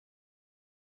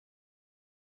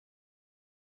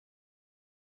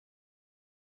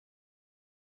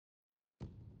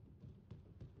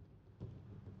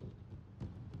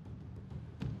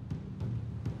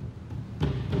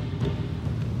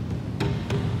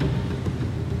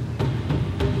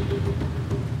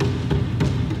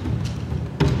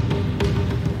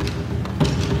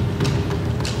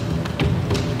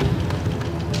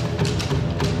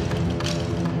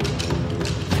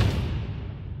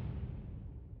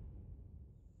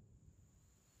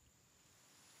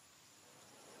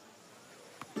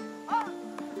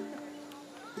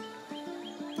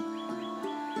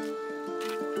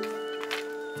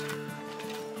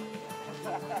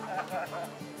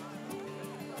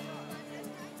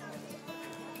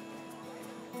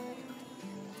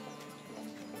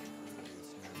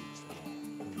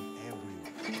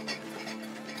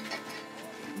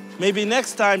Maybe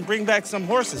next time, bring back some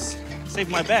horses. Save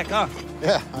my back, huh?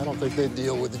 Yeah, I don't think they'd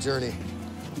deal with the journey.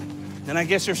 Then I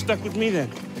guess you're stuck with me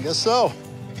then. I guess so.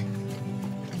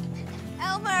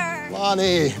 Elmer!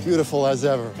 Lonnie, beautiful as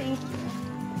ever. Thank you.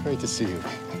 Great to see you.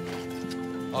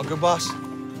 All good, boss?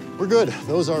 We're good.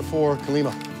 Those are for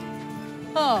Kalima.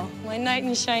 Oh, my knight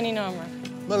in shining armor.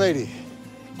 My lady.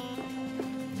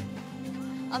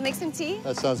 I'll make some tea.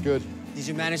 That sounds good. Did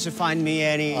you manage to find me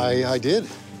any? I did.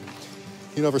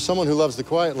 You know, for someone who loves the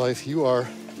quiet life, you are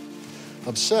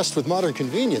obsessed with modern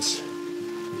convenience. Here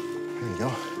you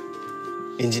go.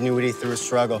 Ingenuity through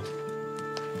struggle.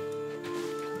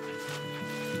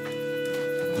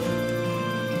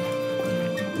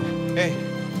 Hey,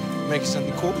 making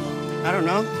something cool? I don't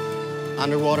know.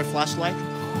 Underwater flashlight?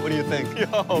 What do you think?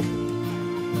 Yo.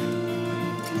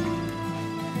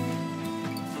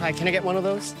 Hi, can I get one of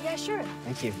those? Yeah, sure.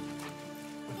 Thank you.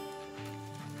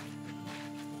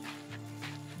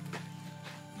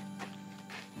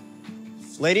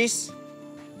 Ladies,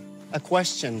 a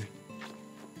question.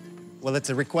 Well,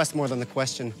 it's a request more than a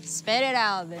question. Spit it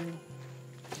out, then.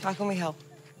 How can we help?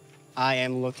 I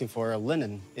am looking for a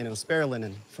linen, spare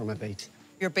linen for my bait.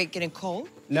 Your bait getting cold?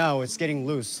 No, it's getting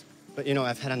loose. But,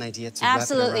 I've had an idea to wrap it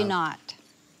Absolutely around. not.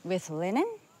 With linen?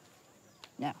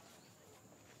 No.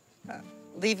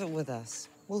 Leave it with us.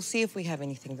 We'll see if we have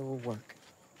anything that will work.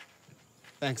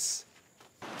 Thanks.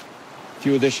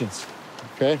 Few additions.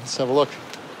 Okay, let's have a look.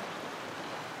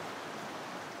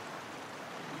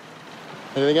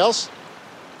 Anything else?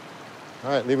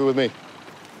 All right, leave it with me.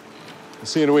 I'll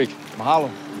see you in a week. Mahalo.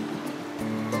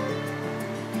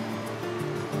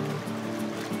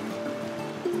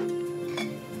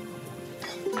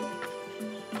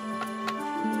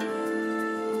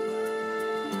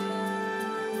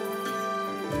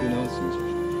 Who knows who's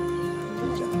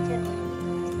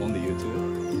only you two?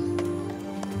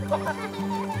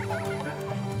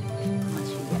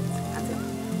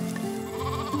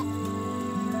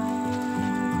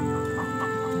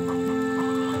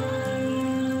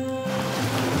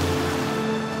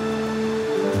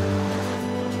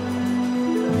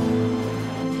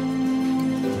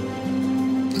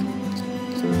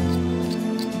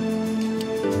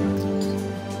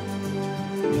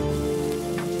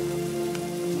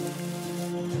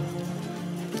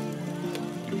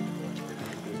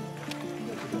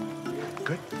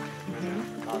 Good?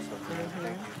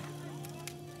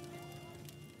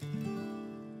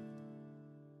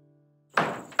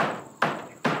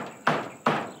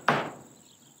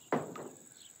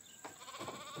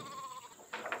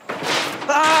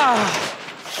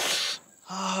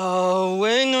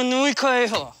 왜 너 누이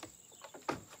카에요?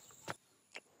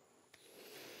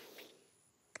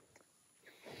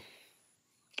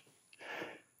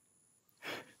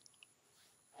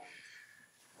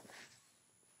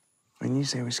 When you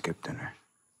say we skip dinner.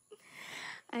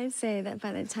 I'd say that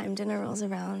by the time dinner rolls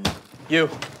around. You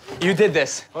did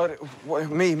this.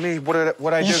 Me, what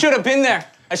I do? You should have been there.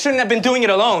 I shouldn't have been doing it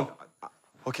alone.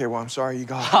 Okay, well, I'm sorry you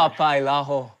got... Papai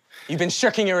Laho. You've been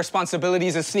shirking your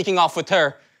responsibilities and sneaking off with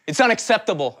her. It's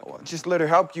unacceptable. Well, just let her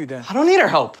help you then. I don't need her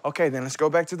help. Okay, then let's go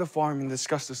back to the farm and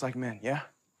discuss this like men, yeah?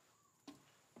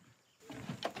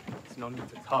 There's no need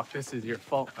to talk. This is your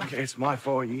fault. Okay, it's my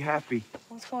fault. You happy?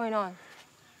 What's going on?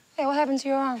 Hey, what happened to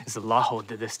your arm? It's Laho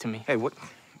did this to me. Hey, what?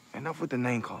 Enough with the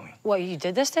name calling. What, you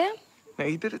did this to him? No,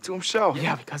 he did it to himself.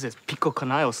 Yeah, because his Pico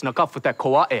Canayo snuck off with that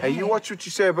Koa'e. Hey, you watch what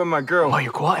you say about my girl. Oh,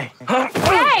 you're Koa'e.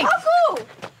 Hey!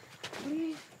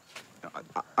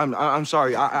 I'm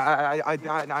sorry.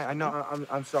 I know.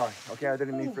 I'm sorry. Okay, I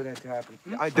didn't mean for that to happen.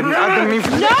 I didn't mean for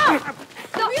that.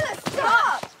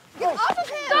 Stop! Get off of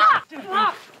him!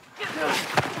 Stop!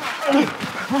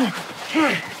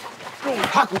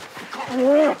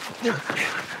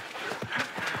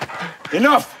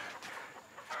 Enough!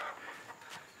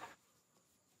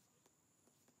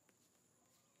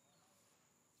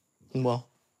 Well,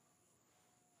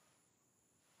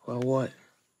 what?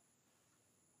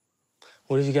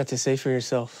 What have you got to say for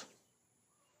yourself?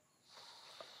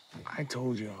 I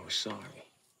told you I was sorry.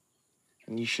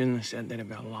 And you shouldn't have said that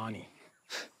about Lonnie.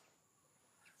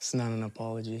 It's not an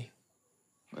apology.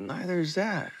 But neither is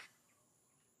that.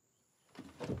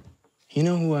 You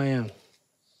know who I am,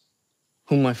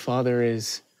 who my father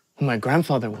is, who my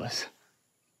grandfather was.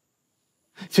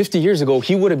 50 years ago,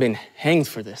 he would have been hanged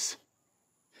for this.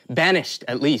 Banished,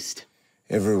 at least.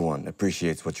 Everyone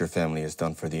appreciates what your family has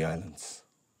done for the islands.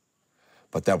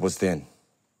 But that was then.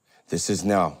 This is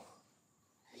now.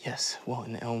 Yes, well,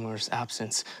 in Elmer's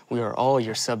absence, we are all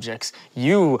your subjects.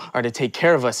 You are to take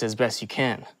care of us as best you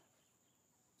can.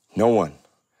 No one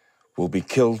will be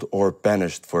killed or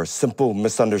banished for a simple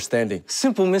misunderstanding.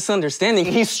 Simple misunderstanding?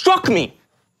 He struck me!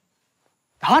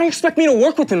 How do you expect me to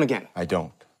work with him again? I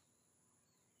don't.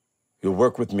 You'll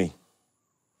work with me.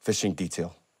 Fishing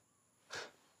detail.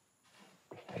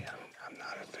 Hey, I'm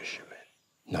not a fisherman.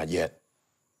 Not yet.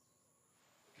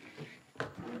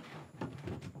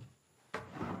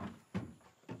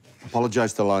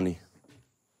 Apologize to Lonnie.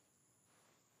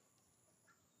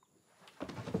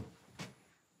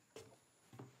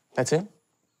 That's it?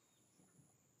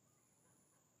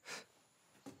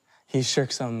 He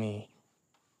shirks on me.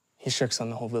 He shirks on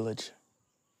the whole village.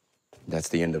 That's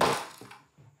the end of it.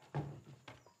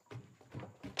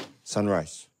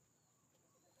 Sunrise.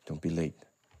 Don't be late.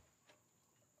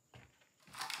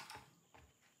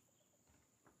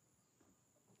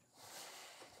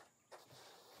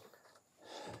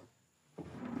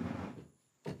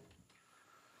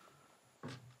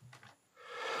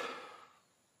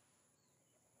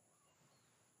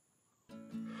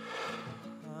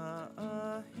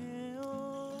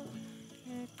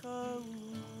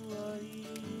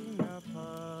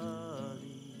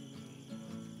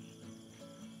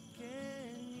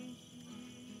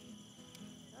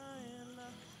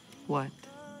 What?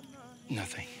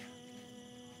 Nothing.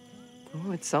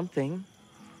 Oh, it's something.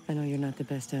 I know you're not the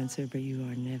best dancer, but you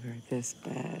are never this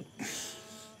bad.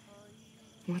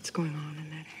 What's going on in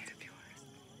that head of yours?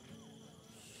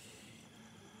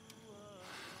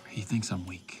 He thinks I'm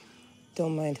weak.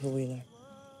 Don't mind Wheeler.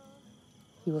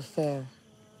 You were fair.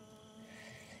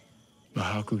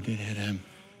 Mahaku did hit him.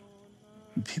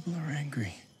 People are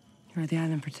angry. You're the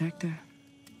island protector.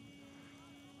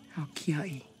 How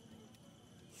kiai.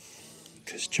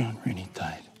 Because John Rainey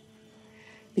died.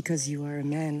 Because you are a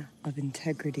man of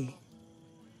integrity.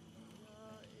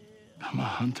 I'm a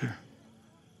hunter.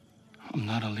 I'm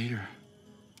not a leader.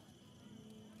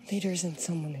 Leader isn't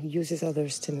someone who uses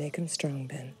others to make him strong,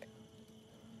 Ben.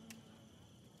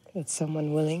 It's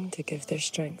someone willing to give their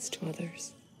strengths to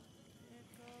others.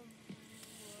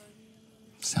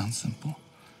 Sounds simple.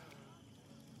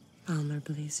 Almer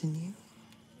believes in you.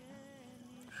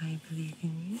 I believe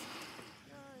in you.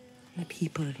 The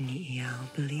people of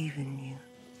Ni'iau believe in you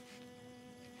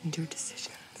and your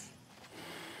decisions.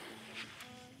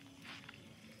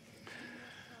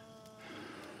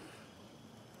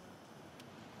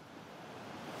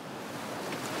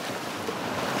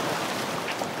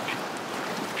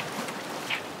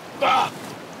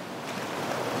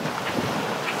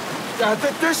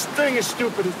 This thing is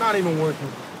stupid. It's not even working.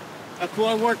 That's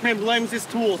why workman blames his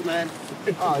tools, man.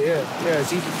 Oh, yeah.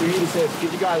 It's easy for you to say.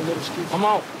 Give you guys a little excuse. I'm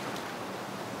out.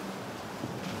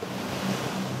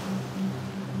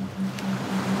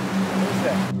 What's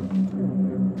that?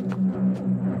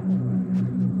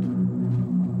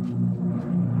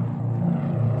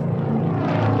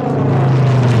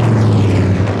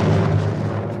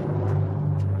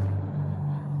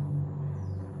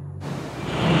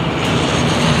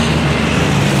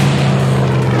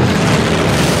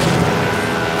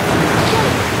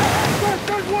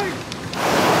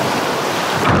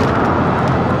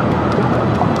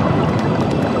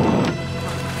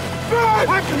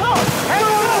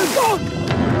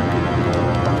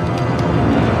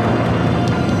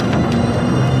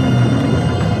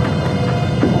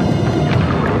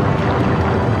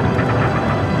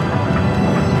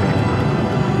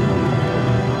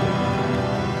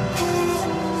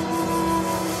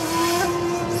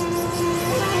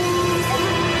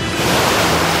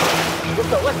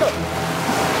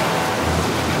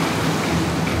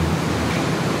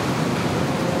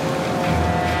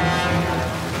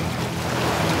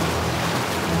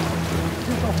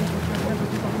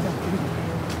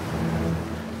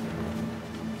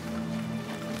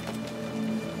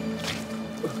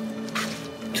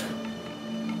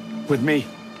 With me.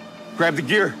 Grab the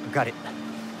gear. Got it.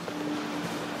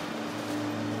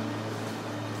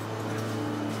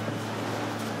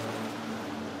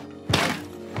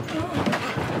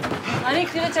 Honey,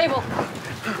 clear the table.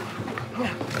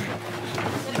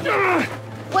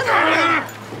 What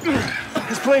happened?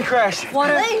 His plane crashed.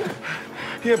 Water.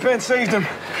 Yeah, Ben saved him.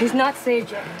 He's not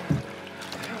saved yet.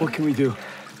 What can we do?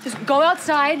 Just go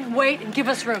outside, wait, and give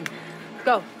us room.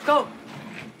 Go, go.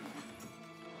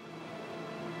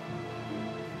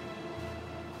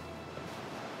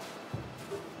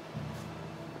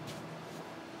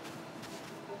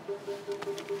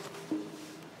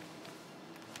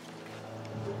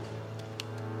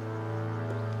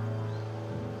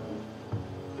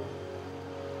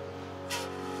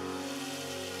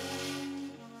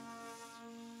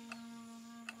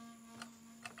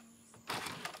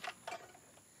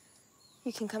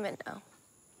 You can come in now.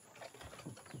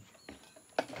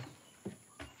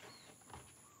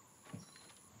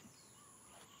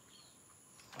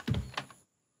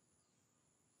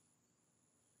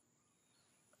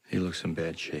 looks in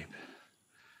bad shape.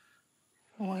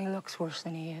 Well, he looks worse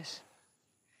than he is.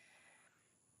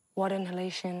 Water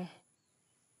inhalation.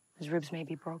 His ribs may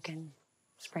be broken.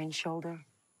 Sprained shoulder.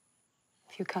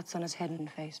 A few cuts on his head and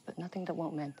face, but nothing that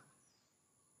won't mend.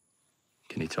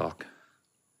 Can he talk?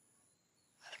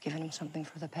 I've given him something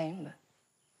for the pain, but...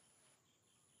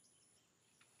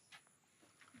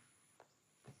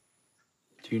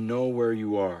 Do you know where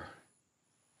you are?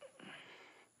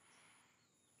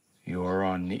 You are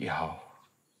on Naufahu.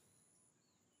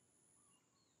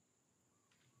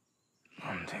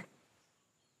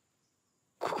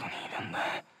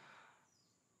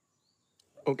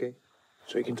 Okay,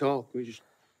 so he can talk. We just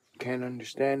can't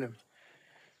understand him.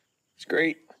 It's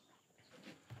great.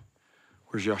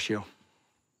 Where's Yoshio?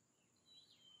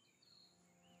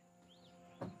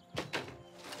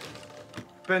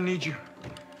 Ben needs you.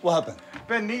 What happened?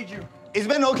 Ben needs you. Is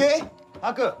Ben okay?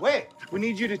 Haku, wait. We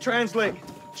need you to translate.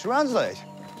 Translate?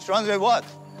 Translate what?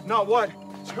 Not what,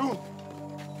 it's who.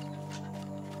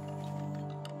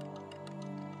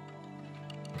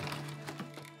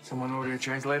 Someone order a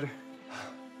translator?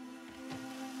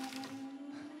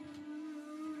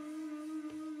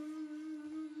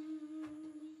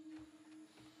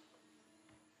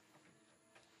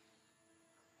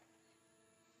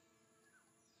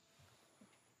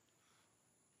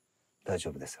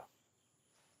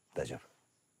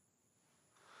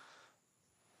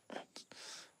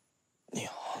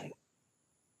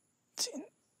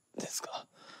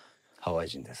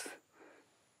 Hawaiian です。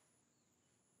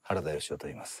原田義雄と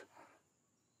言います。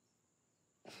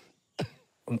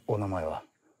お名前は？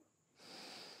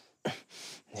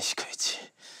西海地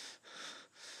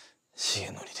重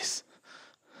則です。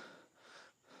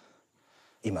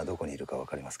今どこにいるかわ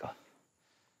かりますか？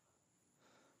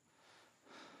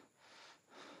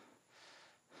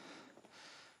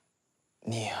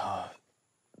ニーハー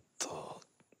ト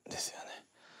ですよね。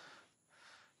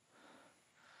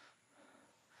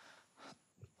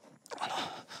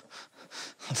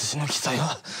私の記載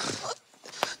は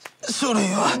書類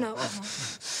は No, no.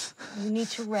 You need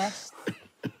to rest.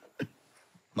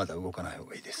 まだ動かない方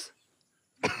がいいです。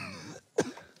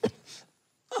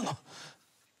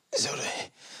書類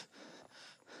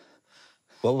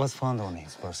What was found on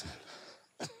his person?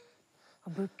 A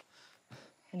book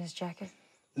in his jacket.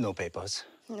 No papers.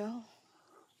 No.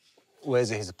 Where's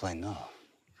his plane now?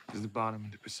 It's the bottom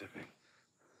of the Pacific.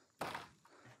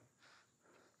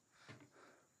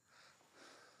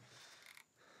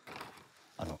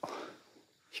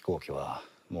 飛行機は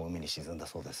もう海に沈んだ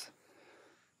そうです。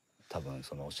多分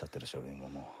そのおっしゃってる書類も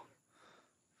も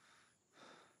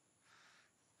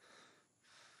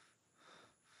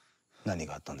う。何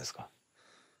があったんですか？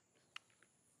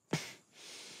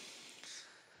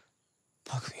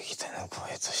爆撃隊の護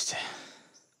衛として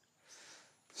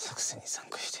作戦に参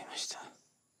加していました。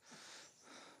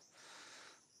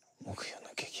目標の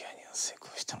撃破には成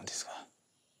功したのですが、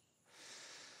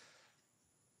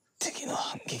敵の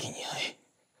反撃に遭い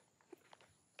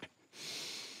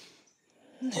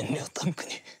燃料タンク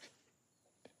に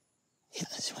避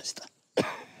難しました。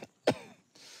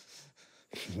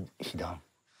避難？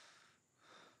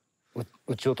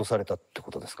撃ち落とされたって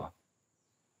ことですか？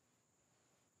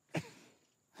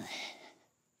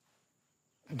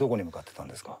どこに向かってたん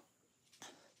ですか？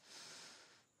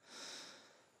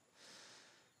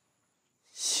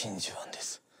真珠湾で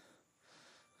す。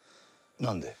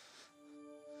なんで？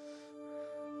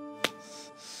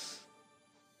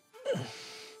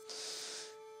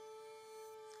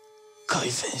改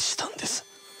善したんです。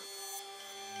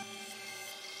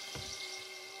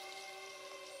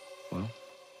Well,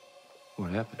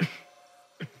 what happened?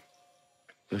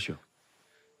 Yoshio.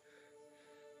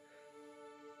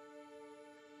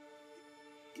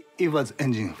 It was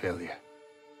engine failure.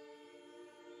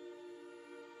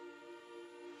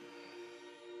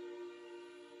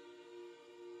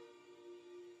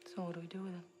 So what do we do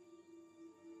with him?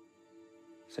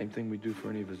 Same thing we do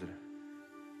for any visitor.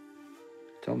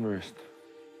 Tell him to rest.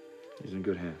 He's in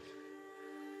good hands.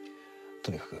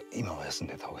 とにかく今は休ん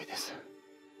でた方がいいです。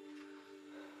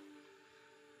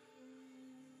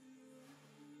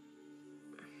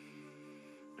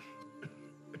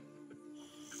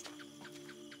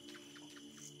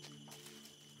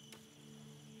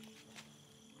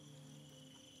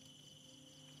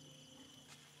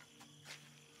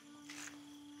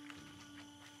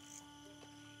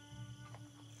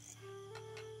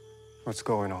What's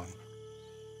going on?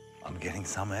 I'm getting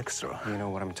some extra. You know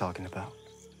what I'm talking about.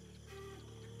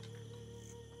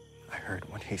 I heard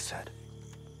what he said.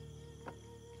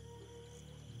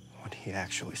 What he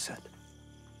actually said.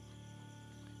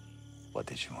 What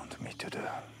did you want me to do?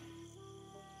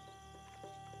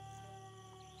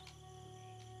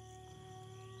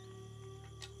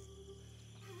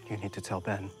 You need to tell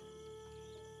Ben.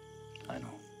 I know.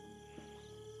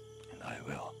 And I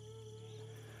will.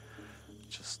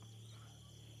 Just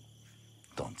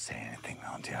don't say anything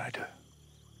until I do.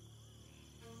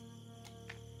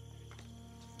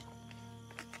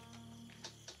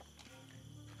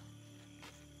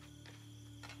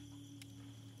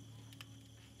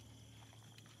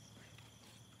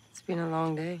 It's been a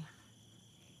long day.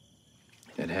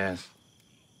 It has.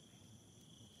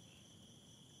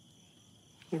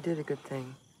 You did a good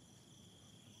thing.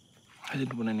 I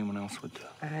did what anyone else would do.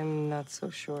 I'm not so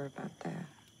sure about that.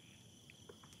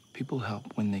 People help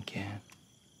when they can,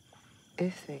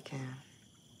 If they can.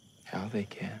 how they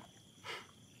can.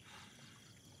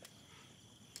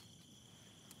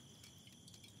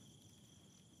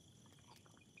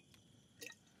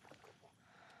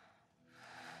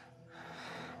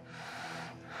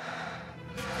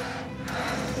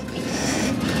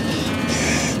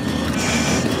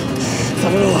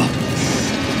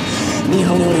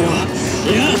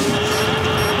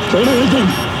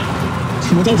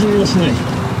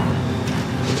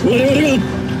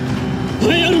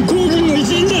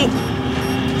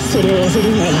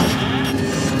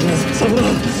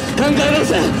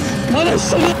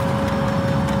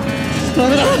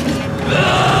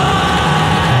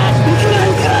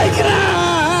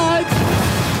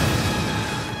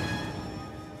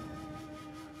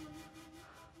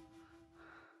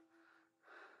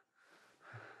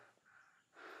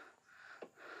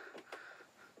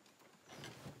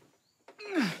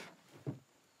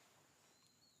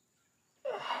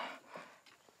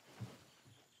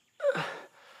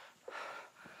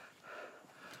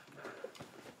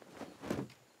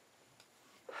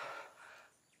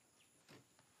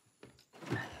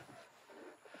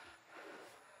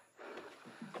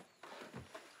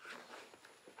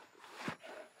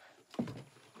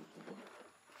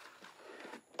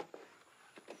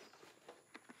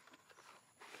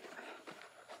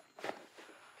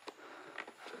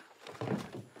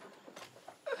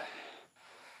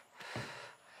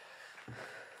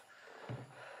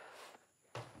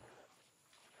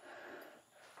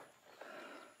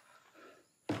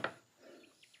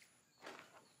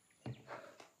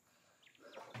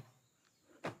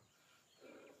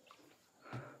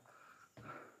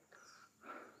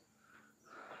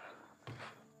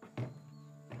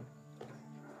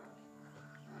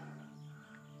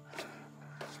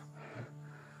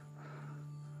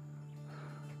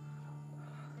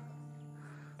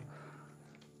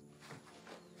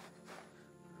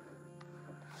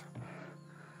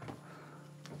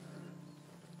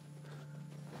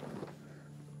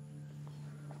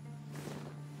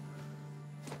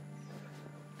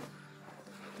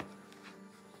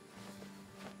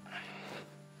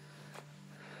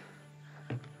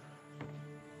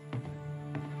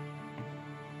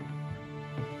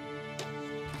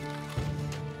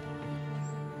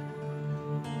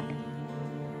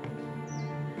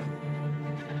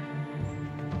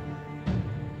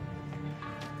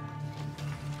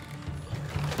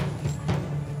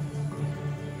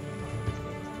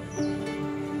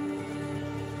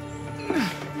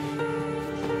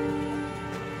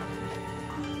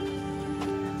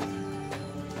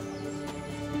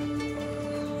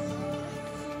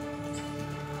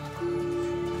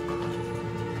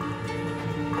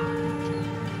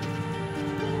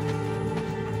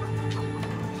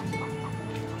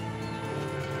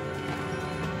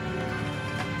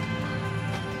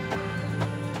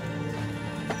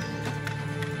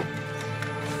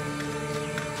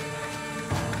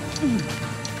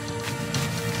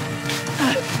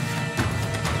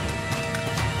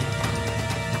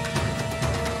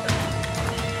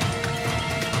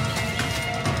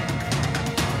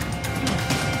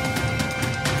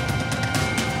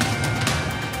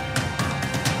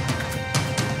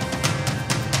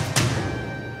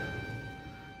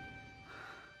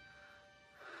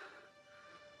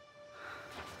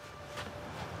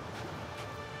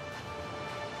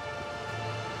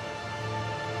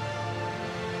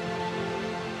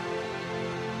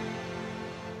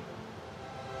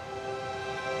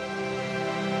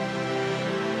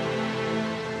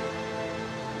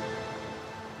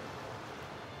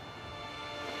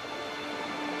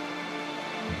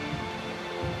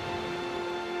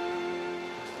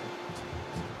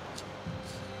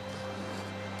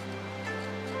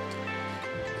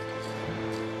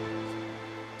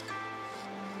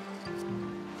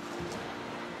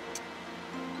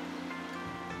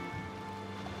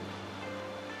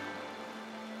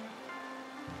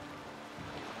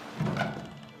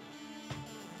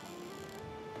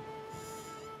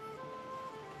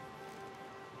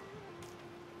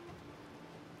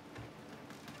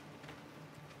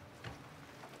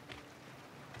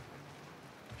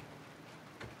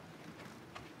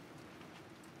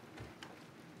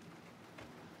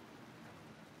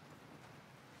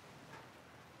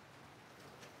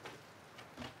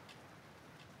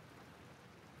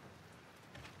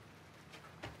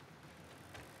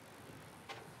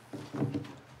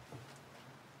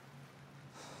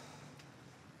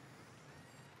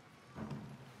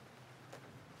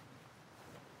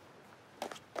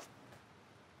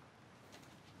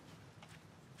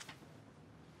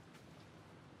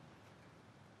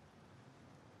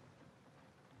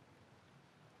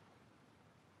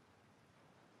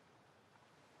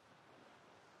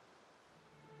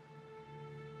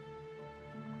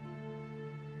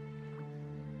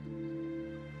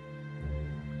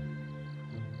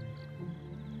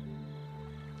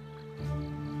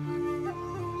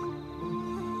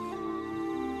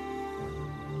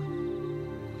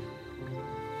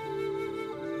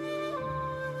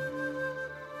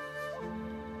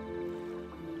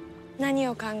 何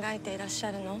を考えていらっし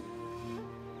ゃるの？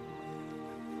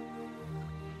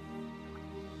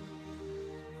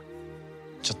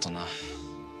ちょっとな。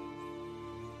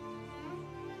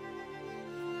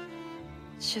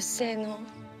出生の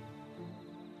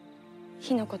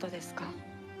日のことですか？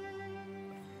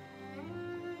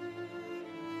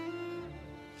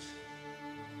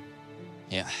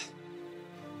いや、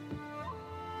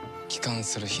帰還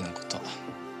する日のこと。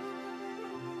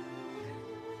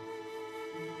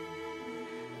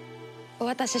お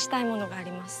渡ししたいものがあ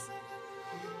ります。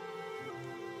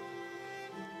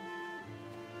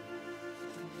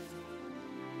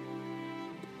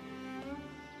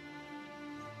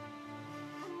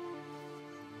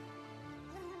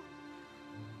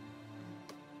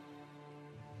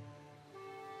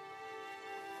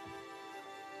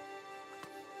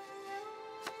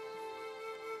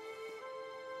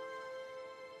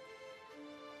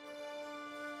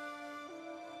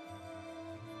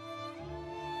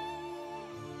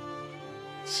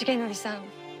重則さん、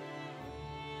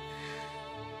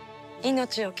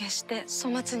命を決して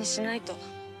粗末にしないと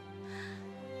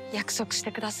約束し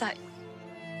てください。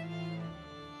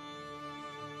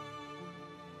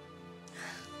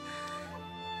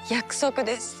約束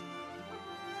です。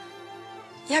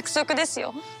約束です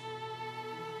よ。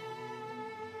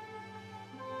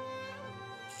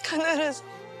必ず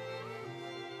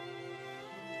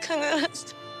帰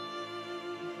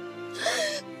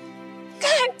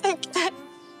ってきて。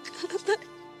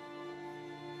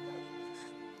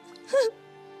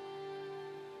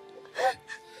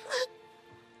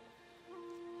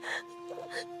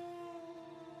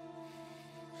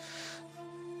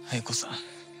愛子さん。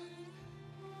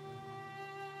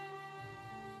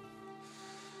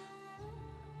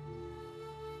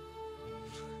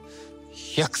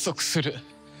約束する。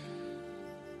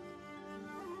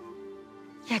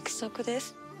約束で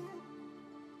す。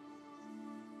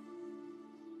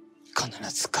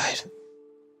必ず帰る。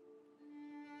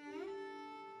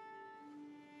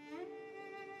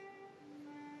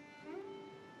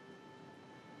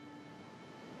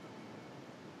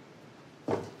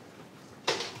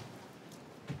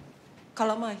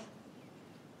Kalamai,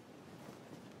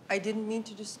 I didn't mean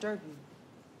to disturb you.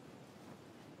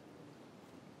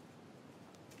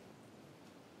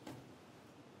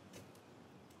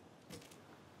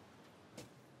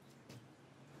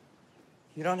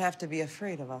 You don't have to be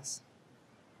afraid of us.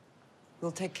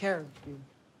 We'll take care of you.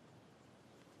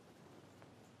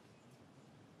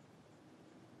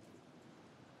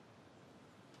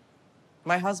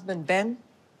 My husband, Ben,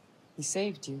 he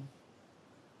saved you.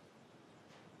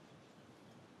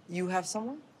 You have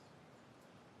someone?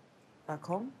 Back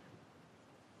home?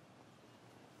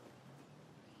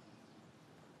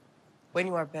 When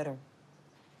you are better,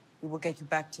 we will get you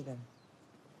back to them.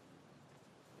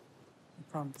 I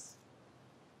promise.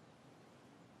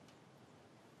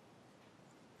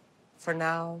 For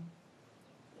now,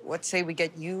 what say we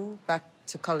get you back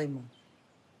to Kalima?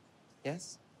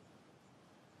 Yes?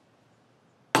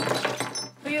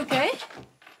 Are you okay?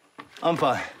 I'm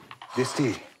fine. This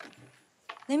tea.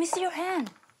 Let me see your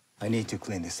hand. I need to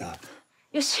clean this up.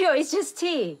 You're sure it's just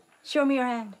tea? Show me your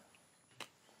hand.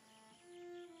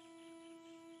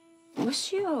 You're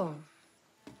sure?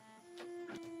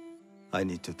 I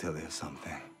need to tell you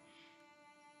something.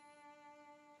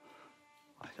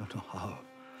 I don't know how.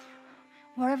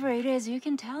 Whatever it is, you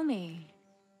can tell me.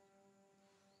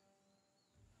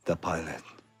 The pilot,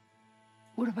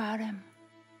 What about him?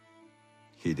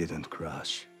 he didn't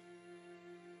crash.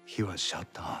 He was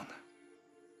shot down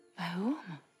By whom?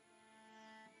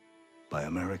 by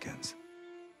Americans.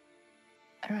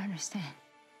 I don't understand.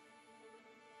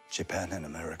 Japan and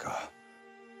America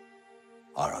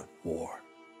are at war.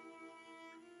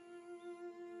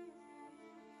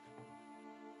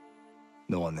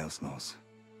 No one else knows.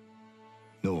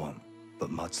 No one but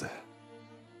Matsu.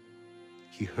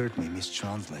 He heard me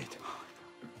mistranslate.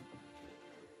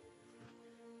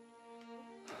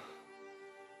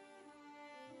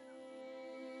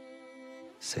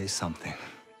 Say something.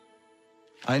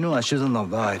 I know I shouldn't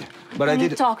have lied, but I Can you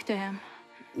did. talk to him?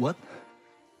 What?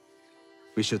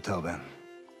 We should tell Ben.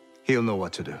 He'll know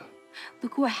what to do.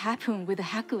 Look what happened with the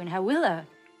Haku and Hawila.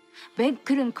 Ben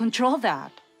couldn't control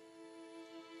that.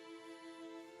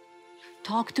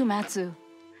 Talk to Matsu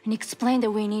and explain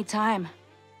that we need time.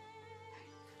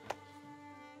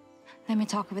 Let me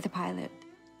talk with the pilot.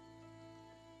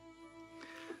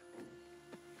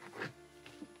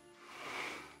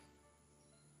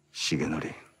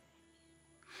 Shigenori.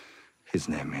 His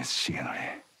name is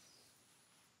Shigenori.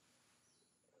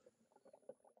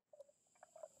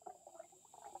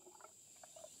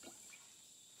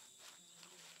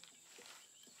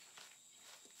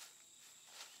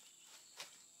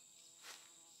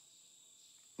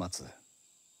 Matsu.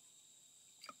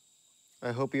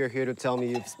 I hope you're here to tell me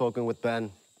you've spoken with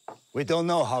Ben. We don't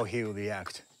know how he will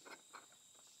react.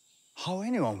 How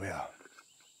anyone will.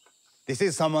 This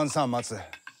is someone's son, Matsu.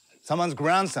 Someone's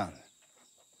grandson.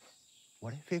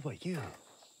 What if it were you?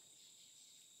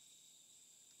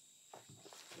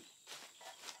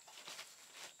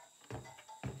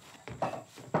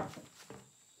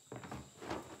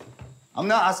 I'm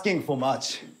not asking for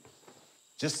much.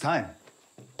 Just time.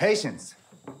 Patience.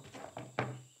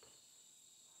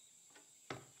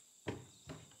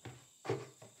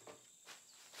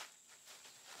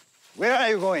 Where are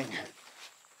you going?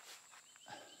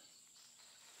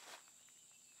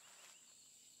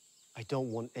 I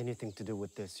don't want anything to do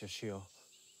with this, Yoshio.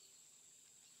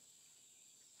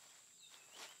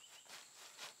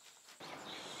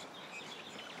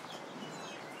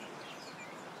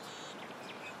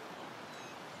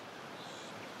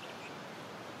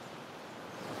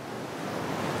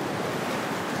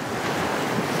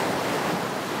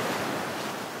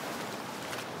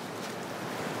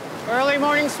 Early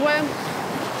morning swim?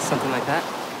 Something like that.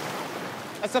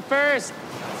 That's a first.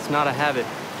 It's not a habit.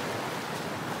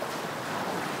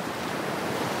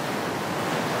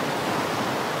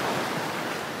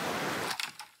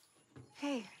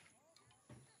 Hey,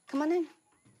 come on in.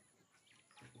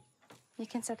 You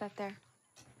can sit up there.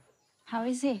 How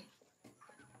is he?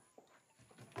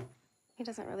 He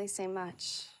doesn't really say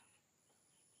much.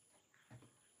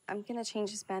 I'm gonna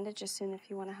change his bandages soon if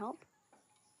you want to help.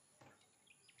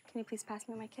 Can you please pass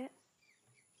me my kit?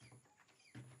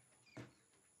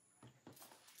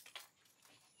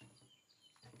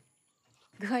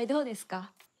具合どうです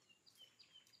か？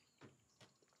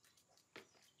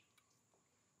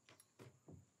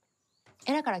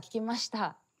エラから聞きまし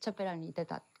た。チャペラにいて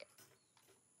たって。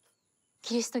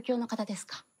キリスト教の方です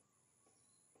か？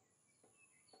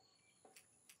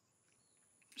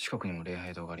四国にも礼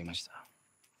拝堂がありました。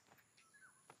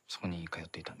そこに通っ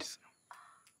ていたんです。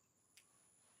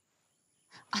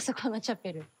あそこのチャ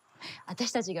ペル、私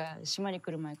たちが島に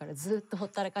来る前からずっとほっ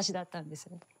たらかしだったんです。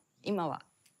今は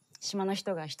島の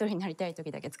人が一人になりたい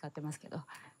時だけ使ってますけど、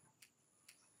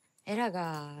エラ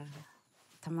が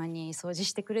たまに掃除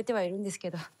してくれてはいるんですけ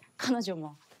ど、彼女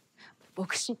も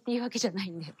牧師っていうわけじゃない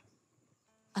んで、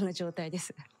あの状態で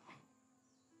す。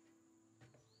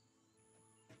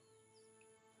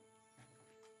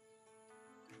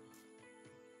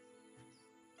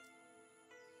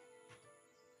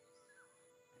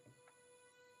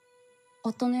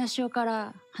夫の義雄か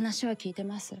ら話は聞いて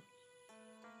ます。安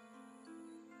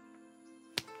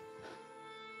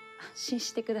心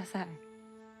してください。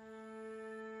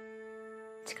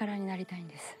力になりたいん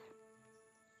です。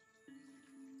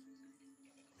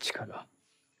力？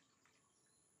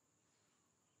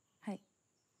はい。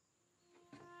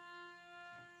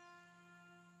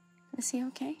Is he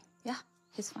okay? Yeah,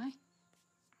 he's fine.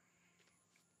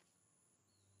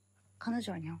 彼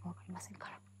女は日本語わかりませんか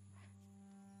ら。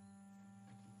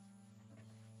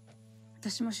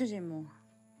私も主人も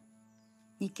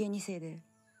日系2世で、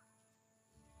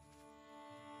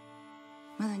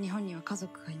まだ日本には家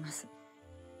族がいます。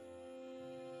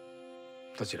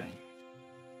どちらに？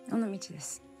尾道で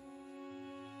す。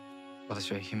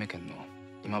私は愛媛県の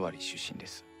今治出身で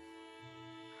す。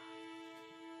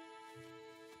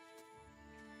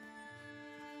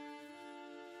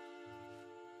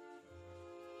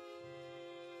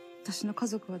私の家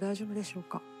族は大丈夫でしょう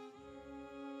か？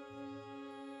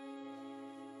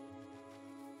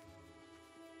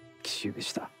奇襲で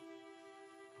した。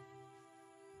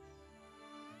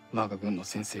我が軍の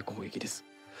先制攻撃です。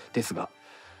ですが、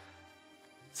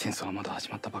戦争はまだ始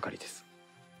まったばかりです。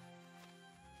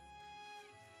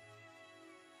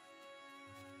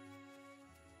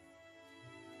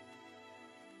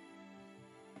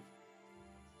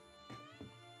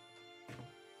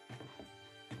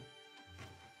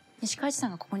西海地さ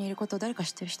んがここにいることを誰か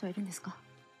知ってる人はいるんですか？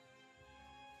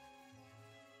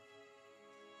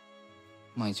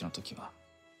万一の時は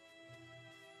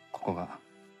ここが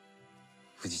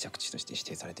不時着地として指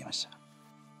定されていました。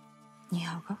ニ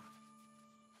ハオが？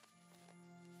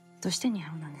どうしてニ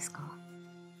ハオなんですか？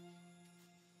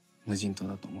無人島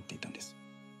だと思っていたんです。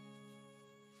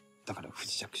だから不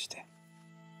時着して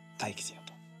待機せよ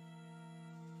と。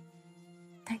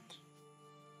待機？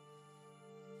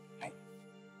はい。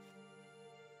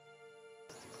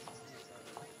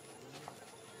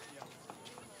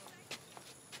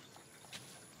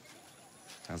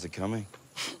How's it coming?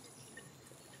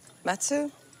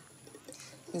 Matsu?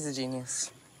 He's a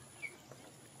genius.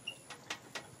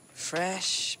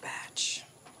 Fresh batch.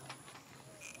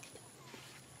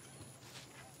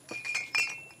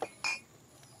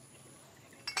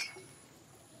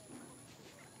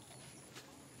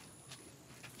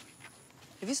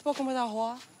 you spoken with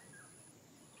Ahua?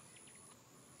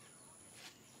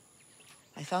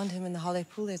 I found him in the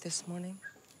Halepule this morning.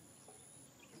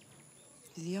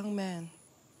 He's a young man,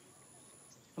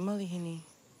 a malihini.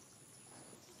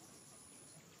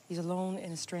 He's alone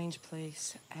in a strange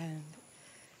place, and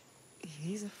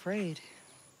he's afraid.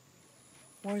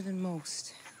 More than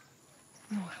most.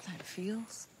 You know how that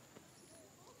feels?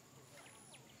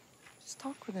 Just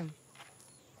talk with him.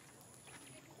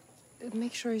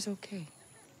 Make sure he's okay.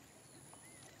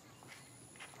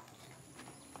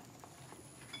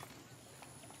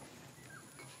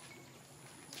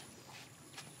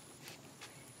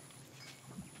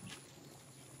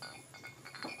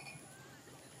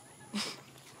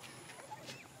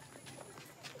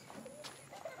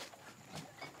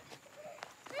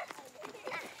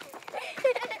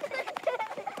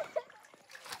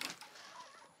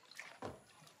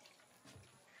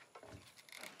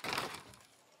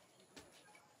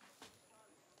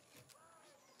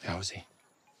 How is he?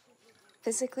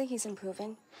 Physically, he's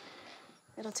improving.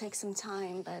 It'll take some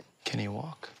time, but Can he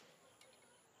walk?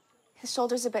 his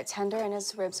shoulder's a bit tender and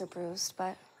his ribs are bruised,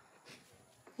 but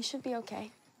he should be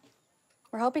okay.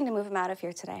 We're hoping to move him out of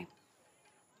here today.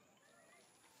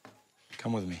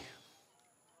 Come with me.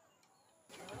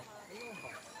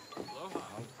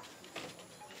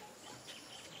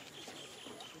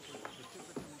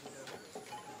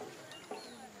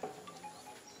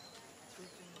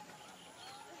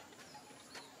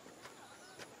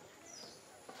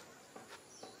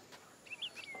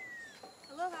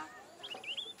 Aloha.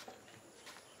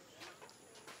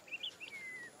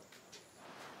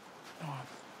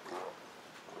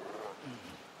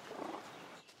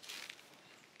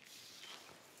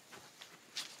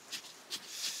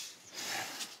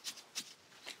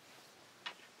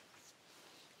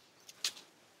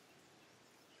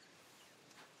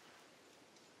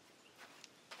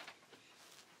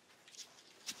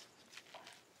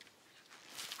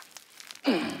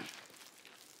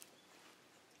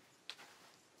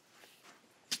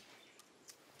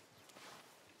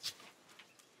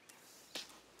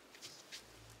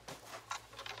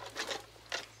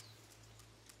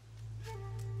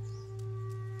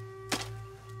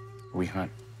 We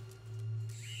hunt.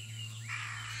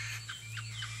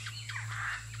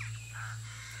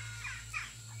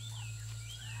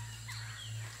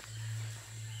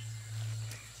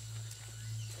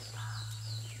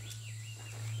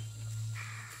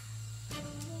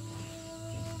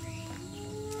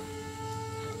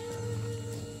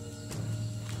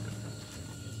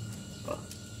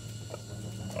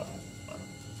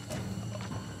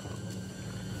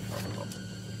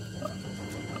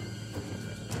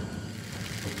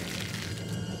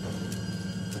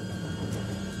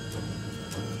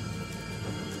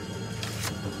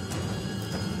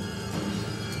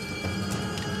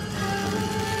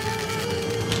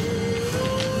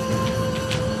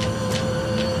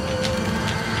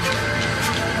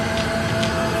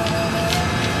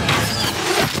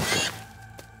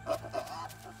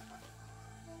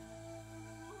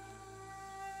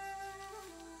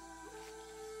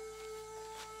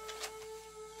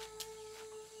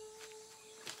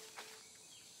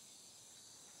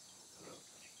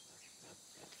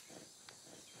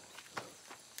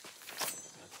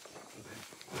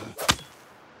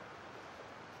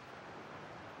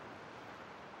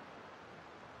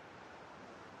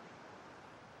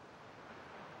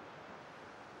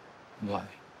 Why?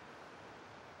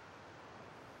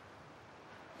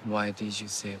 Why did you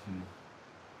save him?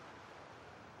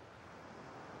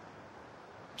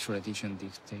 Tradition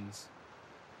dictates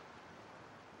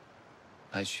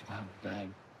I should have died.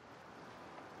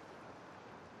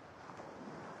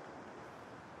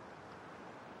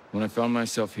 When I found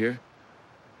myself here,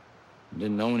 I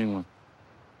didn't know anyone.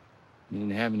 I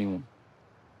didn't have anyone.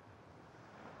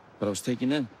 But I was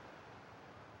taken in,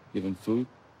 given food,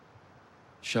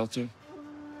 shelter,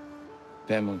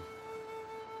 family.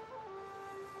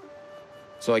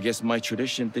 So I guess my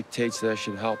tradition dictates that I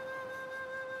should help.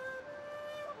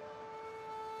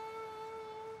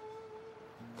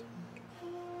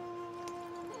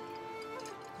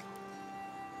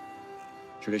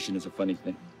 Tradition is a funny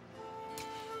thing.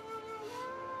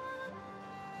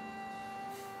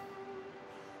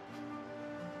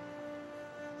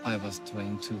 I was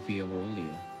trained to be a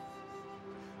warrior.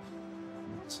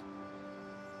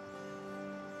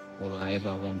 All I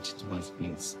ever wanted was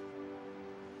peace.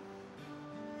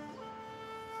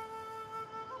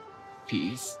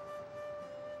 Peace.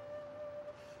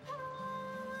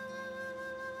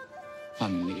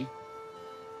 Family.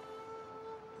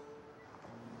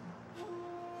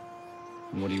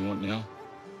 What do you want now?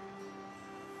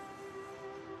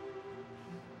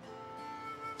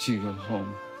 to go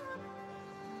home.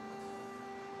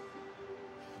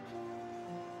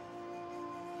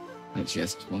 I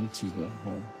just want to go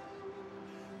home.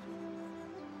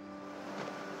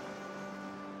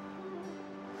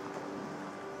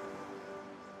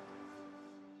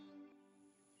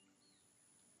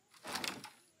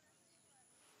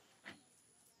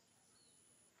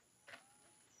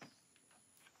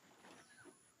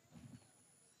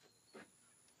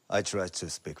 I tried to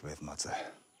speak with Matsu.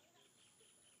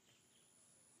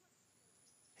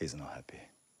 He's not happy.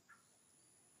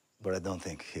 But I don't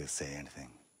think he'll say anything.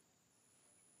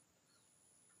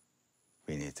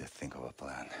 We need to think of a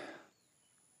plan.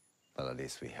 But at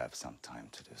least we have some time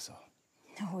to do so.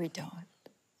 No, we don't.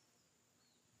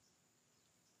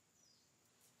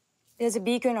 There's a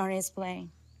beacon on his plane.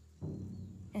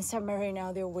 In submarine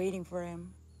now, they're waiting for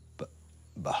him.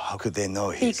 But how could they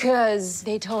know he's... Because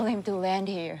they told him to land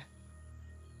here.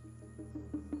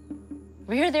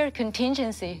 We're their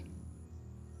contingency.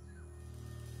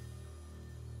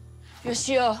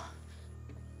 Yoshio,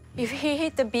 if he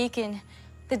hit the beacon,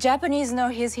 the Japanese know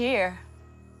he's here.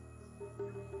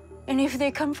 And if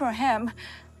they come for him,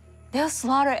 they'll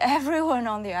slaughter everyone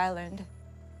on the island.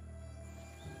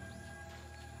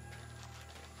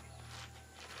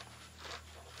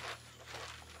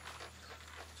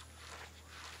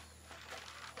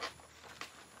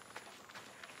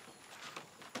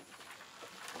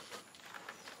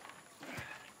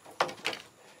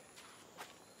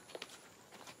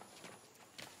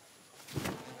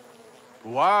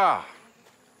 Wow.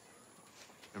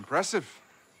 Impressive.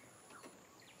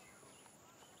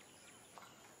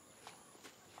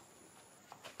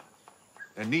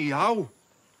 And Niihau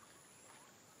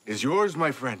is yours,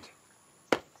 my friend.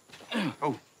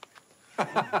 Oh.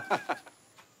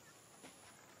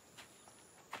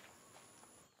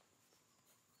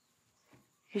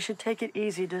 You should take it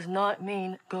easy does not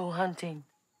mean go hunting.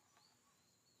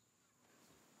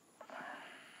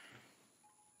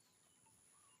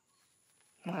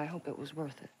 I hope it was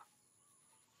worth it.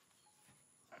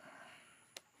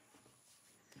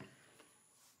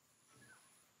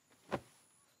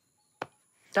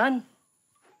 Done.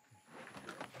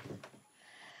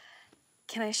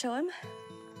 Can I show him?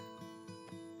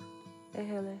 Hey,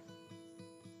 Haley.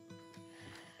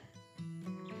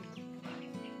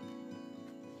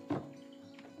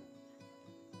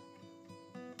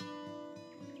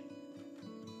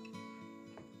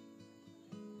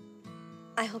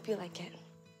 I hope you like it.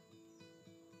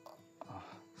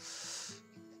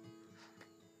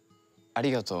 あ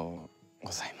りがとう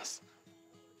ございます。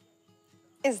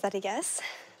Is that a yes?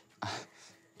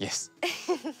 Yes.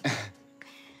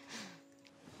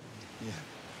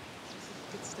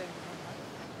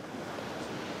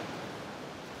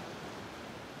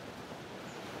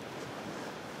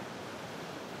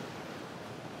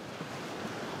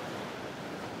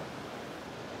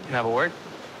 Can I have a word?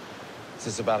 Is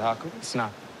this about Haku? It's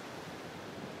not.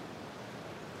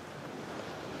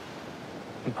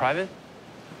 In private?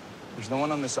 There's no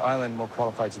one on this island more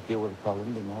qualified to deal with a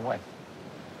problem than my wife.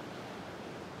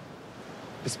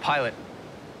 This pilot.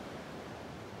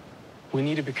 We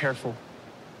need to be careful.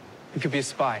 He could be a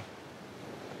spy.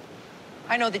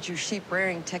 I know that your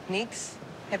sheep-rearing techniques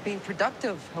have been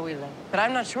productive, Hawaiian, but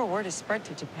I'm not sure word has spread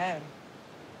to Japan.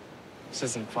 This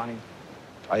isn't funny.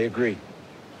 I agree.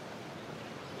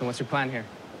 Then what's your plan here?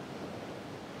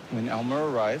 When Elmer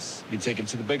arrives, you take him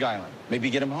to the Big Island. Maybe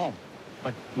get him home.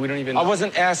 But we don't even... I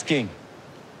wasn't asking.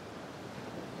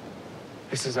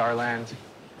 This is our land,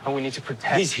 and we need to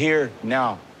protect... He's here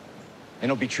now, and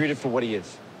he'll be treated for what he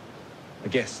is. A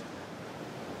guest.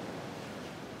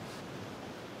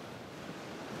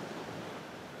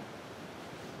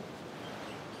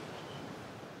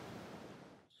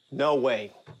 No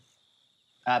way.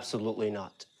 Absolutely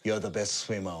not. You're the best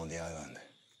swimmer on the island.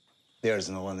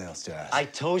 There's no one else to ask. I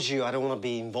told you I don't want to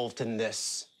be involved in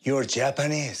this. You're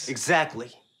Japanese.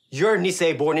 Exactly. You're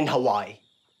Nisei born in Hawaii.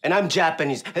 And I'm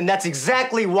Japanese. And that's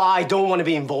exactly why I don't want to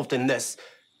be involved in this.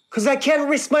 Because I can't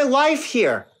risk my life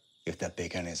here. If that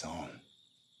beacon is on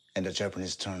and the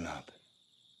Japanese turn up,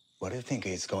 what do you think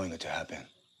is going to happen?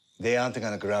 They aren't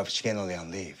going to grab Shigenori and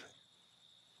leave.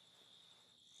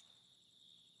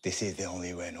 This is the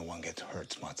only way no one gets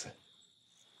hurt, Matsu.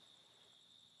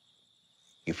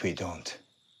 If we don't,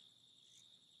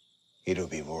 it'll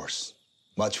be worse.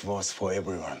 Much worse for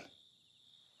everyone.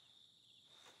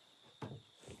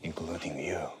 Including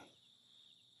you.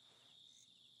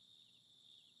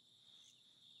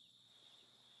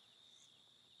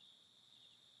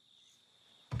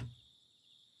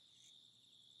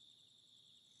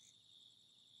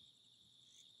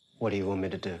 What do you want me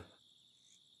to do?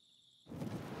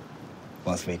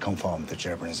 Once we confirm the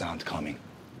Japanese aren't coming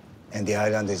and the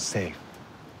island is safe,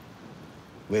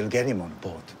 we'll get him on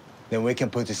board. Then we can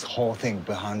put this whole thing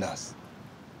behind us.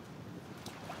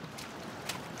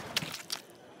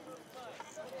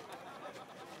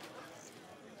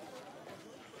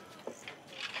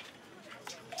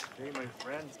 Hey, my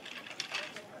friend.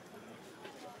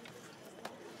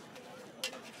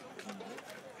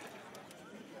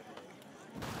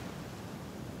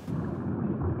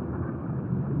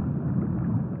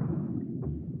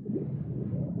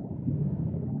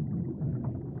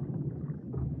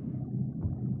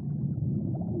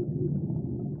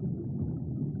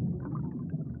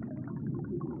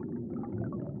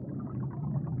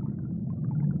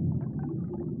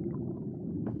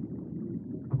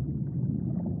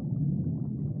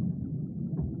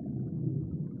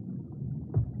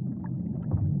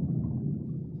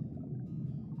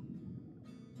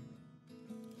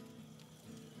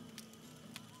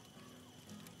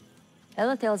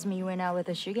 Ella tells me you went out with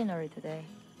a Shigenori today.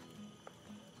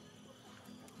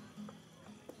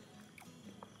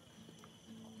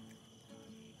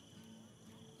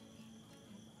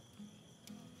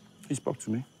 He spoke to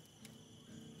me.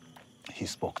 He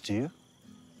spoke to you?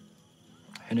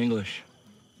 In English.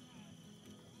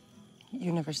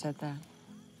 You never said that.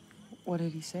 What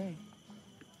did he say?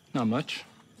 Not much.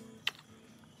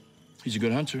 He's a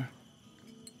good hunter.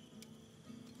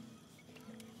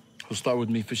 He'll start with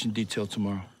me fishing detail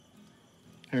tomorrow.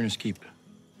 Here in his keep.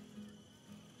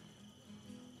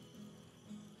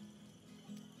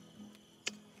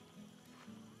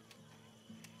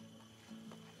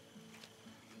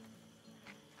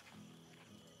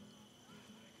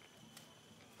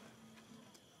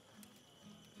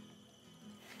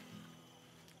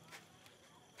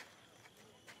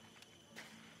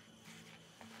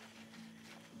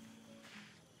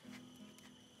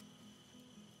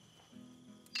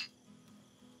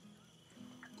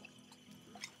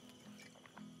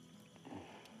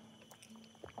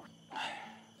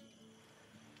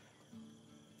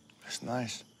 It's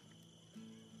nice.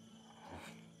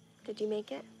 Did you make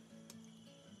it?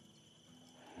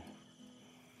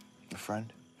 A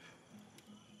friend?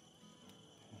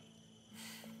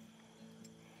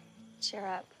 Cheer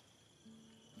up.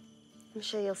 I'm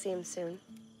sure you'll see him soon.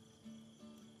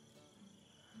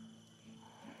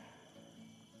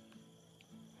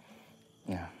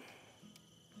 Yeah.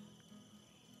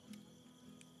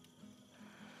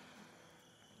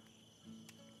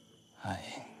 I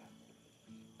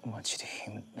want you to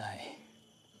him die.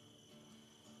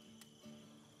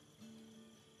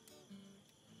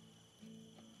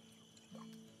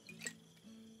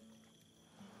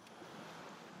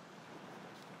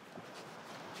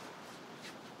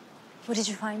 What did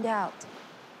you find out?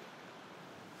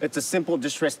 It's a simple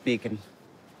distress beacon.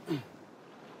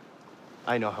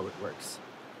 I know how it works.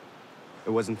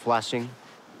 It wasn't flashing.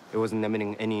 It wasn't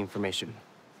emitting any information.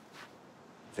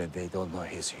 Then they don't know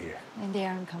he's here. And they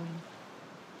aren't coming.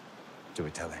 Do we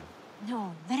tell him?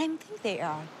 No, let him think they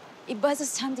are. It buys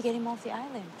us time to get him off the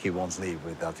island. He won't leave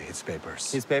without his papers.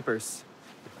 His papers,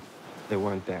 they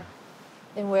weren't there.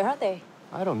 Then where are they?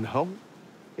 I don't know.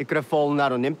 It could have fallen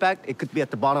out on impact. It could be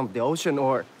at the bottom of the ocean,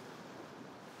 or...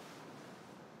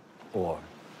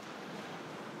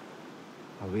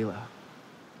 Hawaiian.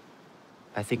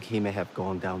 I think he may have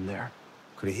gone down there.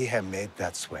 Could he have made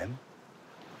that swim?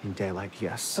 In daylight,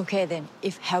 yes. Okay, then.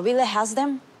 If Hawaiian has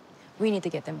them, we need to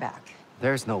get them back.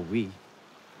 There's no we.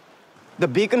 The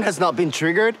beacon has not been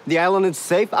triggered. The island is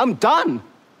safe. I'm done.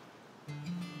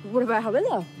 What about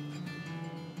Hawaiian?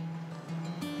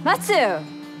 Matsu!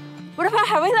 What about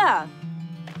Hawaiian?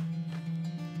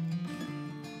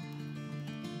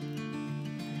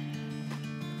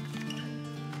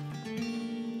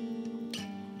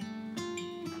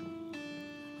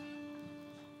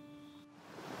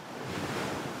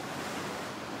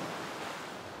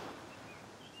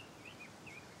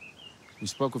 We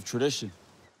spoke of tradition.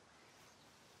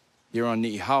 Here on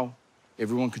Ni'ihau,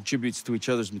 everyone contributes to each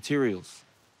other's materials.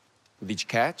 With each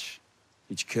catch,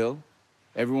 each kill,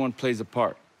 everyone plays a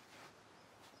part.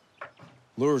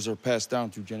 Lures are passed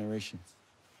down through generations.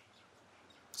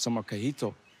 Some are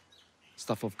kahito,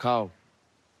 stuff of cow,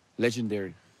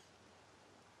 legendary.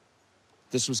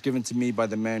 This was given to me by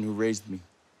the man who raised me.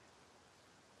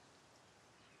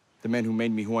 The man who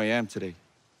made me who I am today.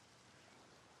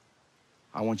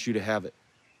 I want you to have it.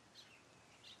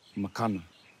 Makana.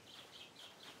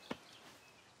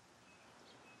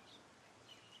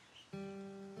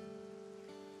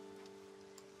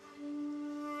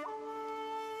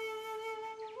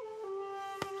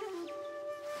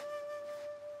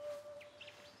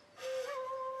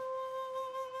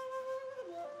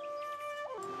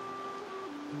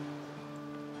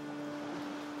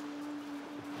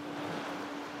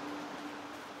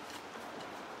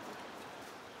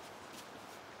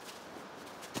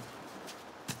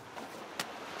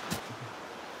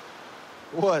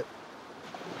 what?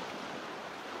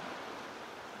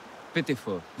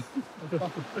 Pitiful.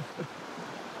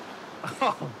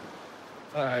 Oh.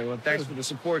 All right, well, thanks for the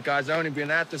support, guys. I've only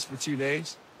been at this for 2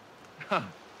 days.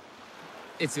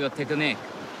 It's your technique.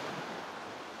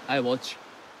 I watch.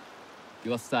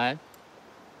 Your style.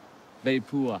 Very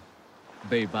poor.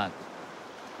 Very bad.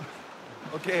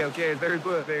 Okay, okay, very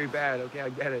good, very bad. Okay, I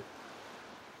get it.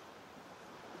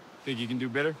 Think you can do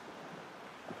better?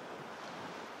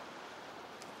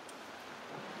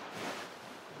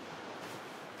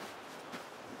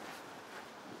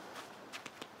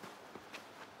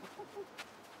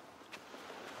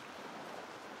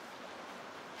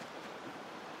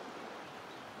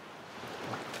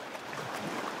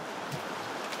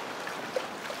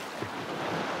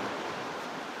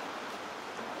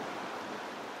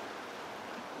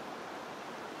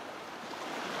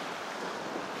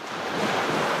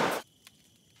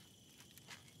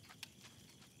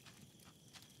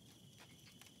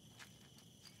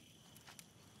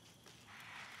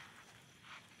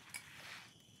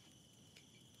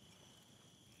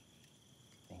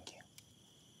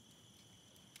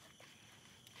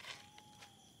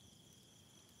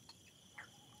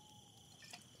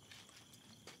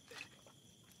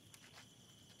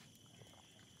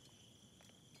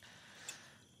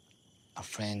 A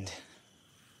friend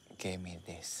gave me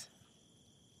this.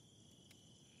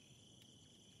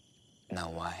 Now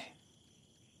why?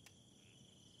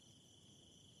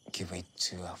 Give it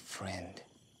to a friend.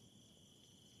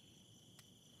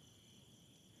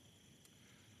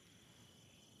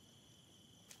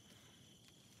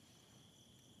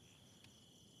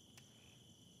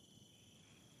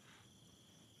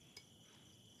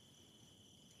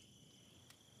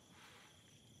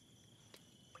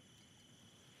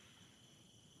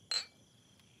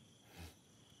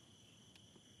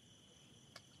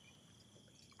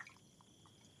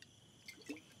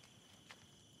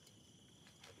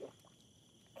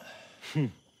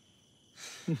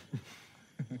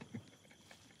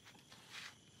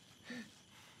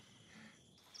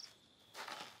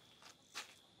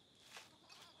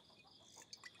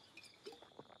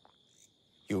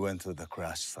 You went to the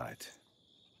crash site.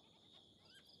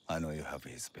 I know you have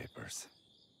his papers.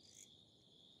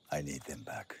 I need them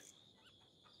back.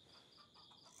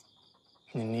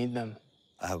 You need them?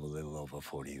 I have a little over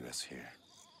 40 US here.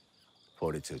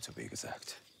 42 to be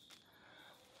exact.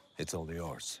 It's all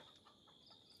yours.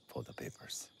 For the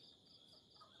papers.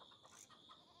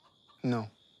 No.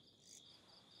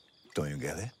 Don't you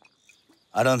get it?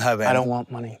 I don't have any... I don't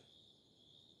want money.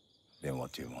 Then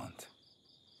what do you want?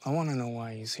 I want to know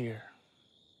why he's here.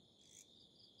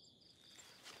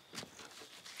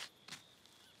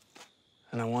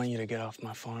 And I want you to get off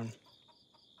my farm.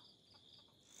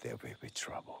 There will be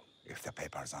trouble if the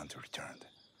papers aren't returned.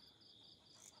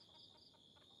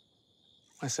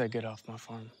 I said get off my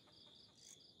farm.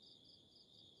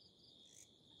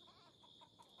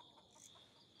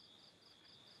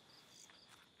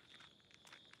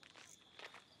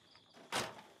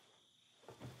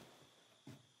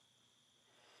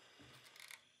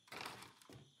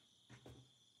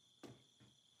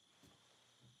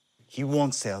 He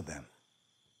won't sell them.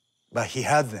 But he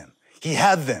had them. He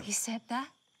had them. He said that?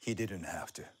 He didn't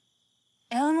have to.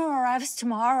 Eleanor arrives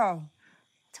tomorrow.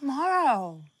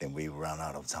 Tomorrow. Then we run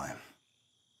out of time.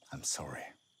 I'm sorry.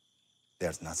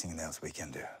 There's nothing else we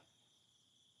can do.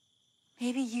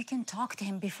 Maybe you can talk to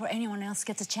him before anyone else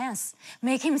gets a chance.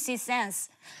 Make him see sense.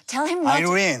 Tell him not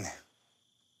Irene!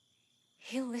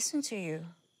 He'll listen to you.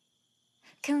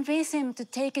 Convince him to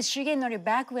take Shigenori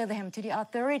back with him to the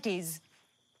authorities.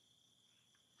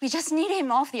 We just need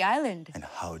him off the island. And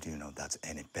how do you know that's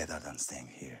any better than staying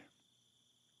here?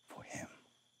 For him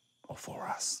or for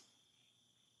us?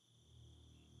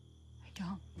 I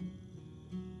don't.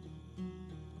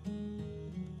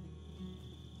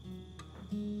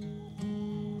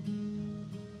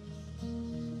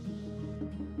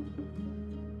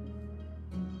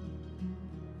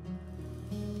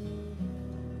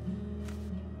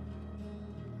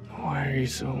 Why are you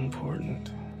so important?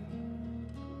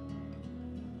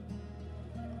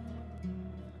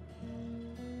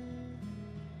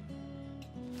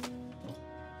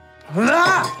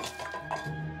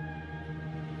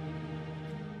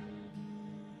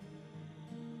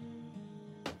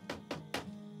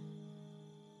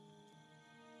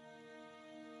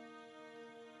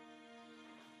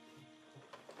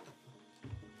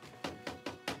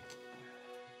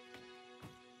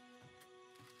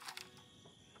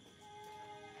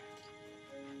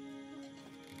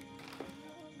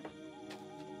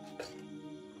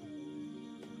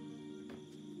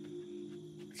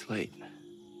 It's late.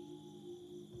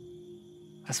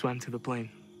 I swam to the plane.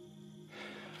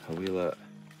 Beulah.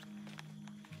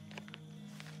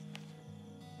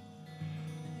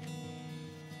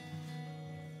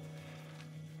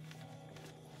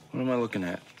 What am I looking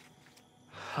at?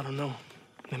 I don't know.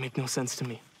 They make no sense to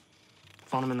me.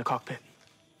 Found them in the cockpit.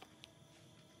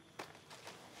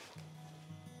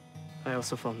 I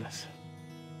also found this.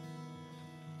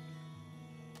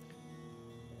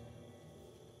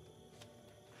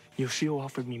 Yoshio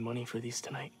offered me money for these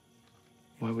tonight.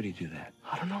 Why would he do that?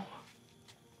 I don't know.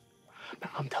 But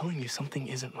I'm telling you, something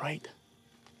isn't right.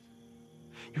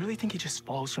 You really think he just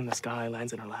falls from the sky,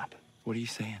 lands in our lap? What are you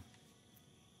saying?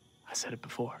 I said it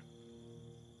before.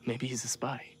 Maybe he's a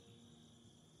spy.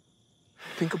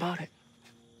 Think about it.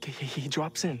 He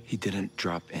drops in. He didn't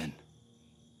drop in.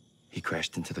 He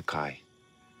crashed into the Kai.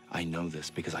 I know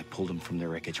this because I pulled him from the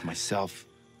wreckage myself.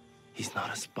 He's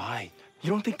not a spy.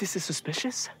 You don't think this is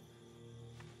suspicious?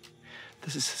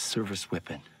 This is a service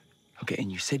weapon. Okay,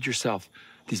 and you said yourself,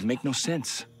 these make no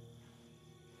sense.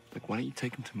 Like, why don't you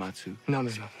take him to Matsu? No.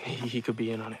 He could be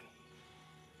in on it.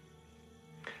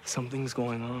 Something's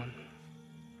going on.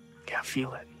 Yeah, I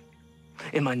feel it.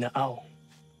 In my na'au.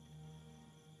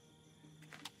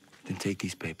 Then take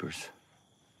these papers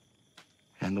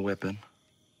and the weapon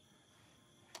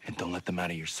and don't let them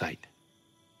out of your sight.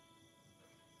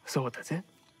 So what, that's it?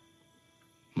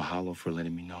 Mahalo for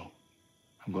letting me know.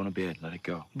 I'm going to bed. Let it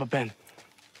go. But Ben.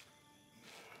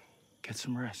 Get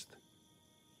some rest.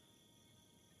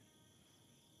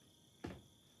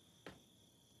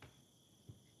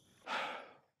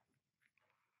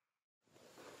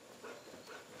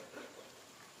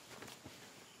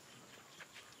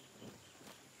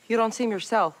 You don't seem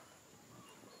yourself.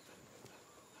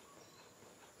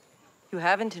 You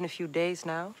haven't in a few days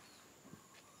now.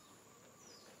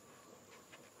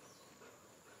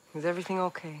 Is everything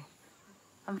okay?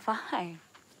 I'm fine.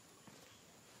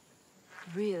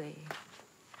 Really.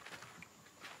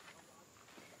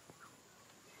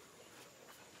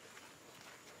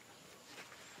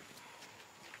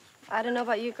 I don't know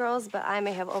about you girls, but I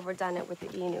may have overdone it with the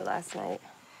inu last night.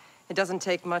 It doesn't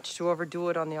take much to overdo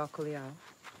it on the Akuliao.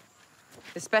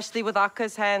 Especially with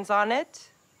Akka's hands on it.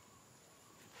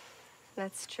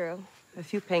 That's true. A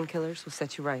few painkillers will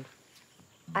set you right.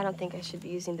 I don't think I should be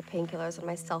using the painkillers on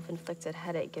my self-inflicted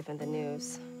headache given the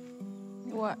news.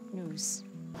 What news?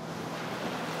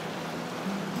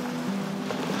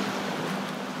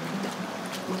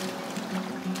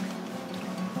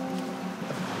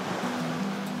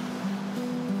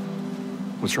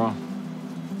 What's wrong?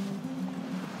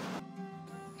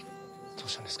 どう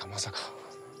したんですか、まさか。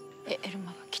エル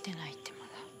マが来てないってま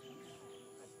だ。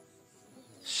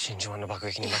真珠湾の爆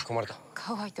撃に巻き込まれた。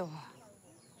ハワイとは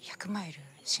100マイル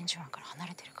真珠湾から離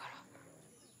れてるから。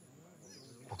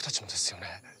僕たちもですよね。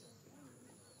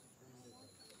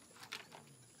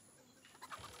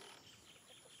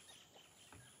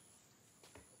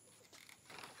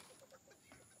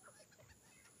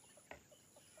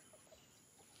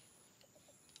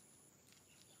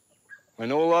I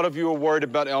know a lot of you are worried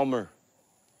about Elmer.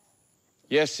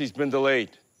 Yes, he's been delayed.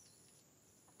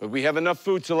 But we have enough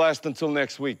food to last until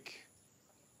next week.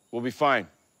 We'll be fine.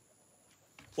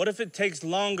 What if it takes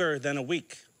longer than a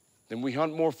week? Then we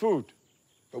hunt more food.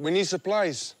 But we need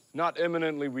supplies. Not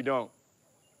imminently, we don't.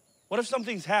 What if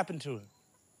something's happened to him?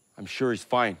 I'm sure he's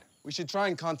fine. We should try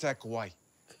and contact Kauai.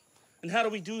 And how do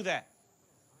we do that?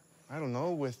 I don't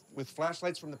know, with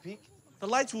flashlights from the peak? The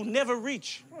lights will never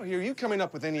reach. Oh, here, you coming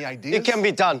up with any ideas? It can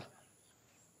be done.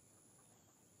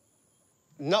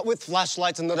 Not with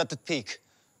flashlights and not at the peak.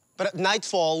 But at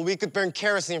nightfall, we could burn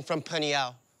kerosene from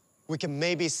Paniao. We can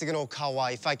maybe signal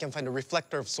Kauai if I can find a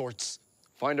reflector of sorts.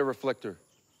 Find a reflector.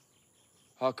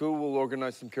 Haku will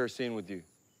organize some kerosene with you.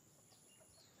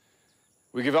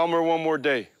 We give Elmer one more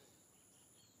day.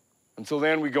 Until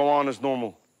then, we go on as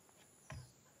normal.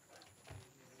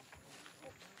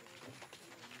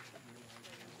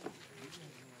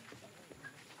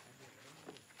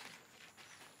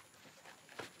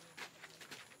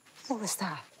 What was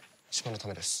that? 島のた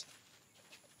めです。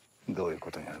どういうこ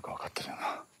とになるか分かってるよ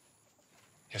な。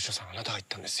吉尾さん、あなたが言っ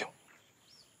たんですよ。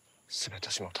全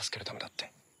て島を助けるためだって。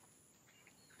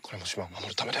これも島を守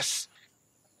るためです。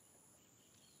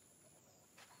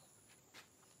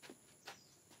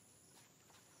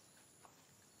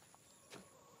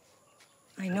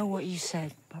I know what you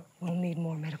said, but we'll need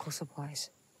more medical supplies.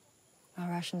 Our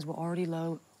rations were already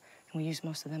low, and we used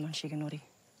most of them on Shigenori.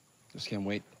 Just can't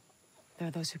wait. There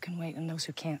are those who can wait and those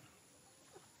who can't.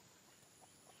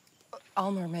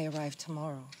 Almer may arrive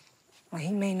tomorrow. Well,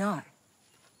 he may not.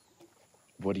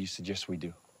 What do you suggest we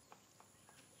do?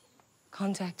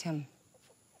 Contact him.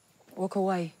 Or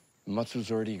Kauai.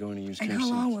 Matsu's already going to use And kerosene.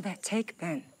 how long will that take,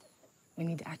 Ben? We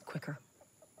need to act quicker.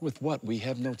 With what? We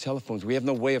have no telephones. We have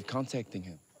no way of contacting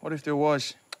him. What if there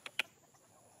was?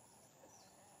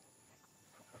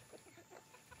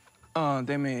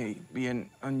 There may be an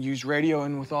unused radio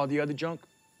in with all the other junk.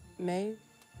 May?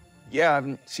 Yeah, I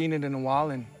haven't seen it in a while,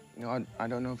 and you know, I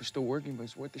don't know if it's still working, but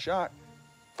it's worth a shot.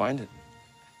 Find it.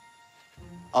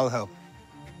 I'll help.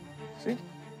 See?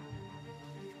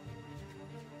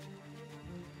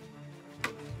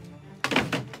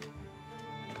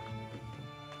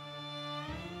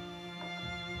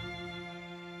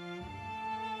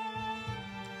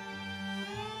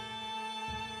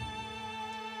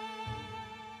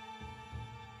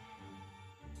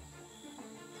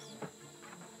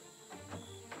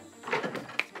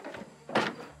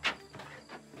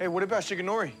 Hey, what about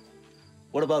Shigenori?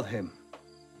 What about him?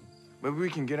 Maybe we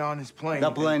can get on his plane.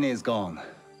 That plane is gone.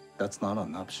 That's not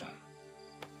an option.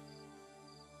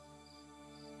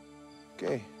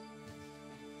 Okay.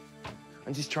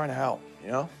 I'm just trying to help, you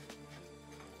know?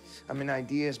 I mean,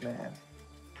 ideas, man.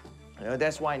 You know,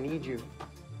 that's why I need you.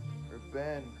 Or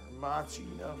Ben, or Matsu,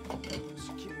 you know?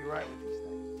 Just keep me right with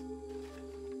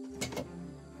these things.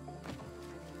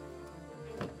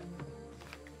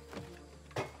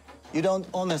 You don't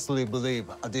honestly believe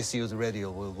a disused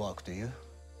radio will work, do you?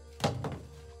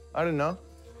 I don't know.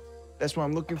 That's why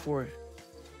I'm looking for it.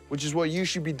 Which is what you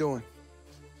should be doing.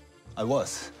 I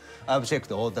was. I've checked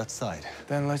all that side.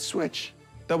 Then let's switch.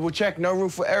 Double check, no room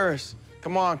for errors.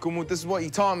 Come on, Kumu, this is what you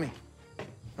taught me.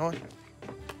 Come on.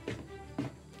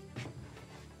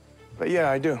 But yeah,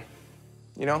 I do.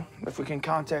 You know, if we can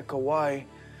contact Kauai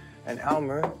and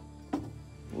Elmer,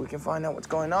 we can find out what's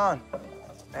going on.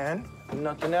 And if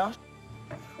nothing else,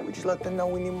 we just let them know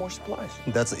we need more supplies.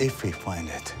 That's if we find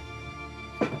it.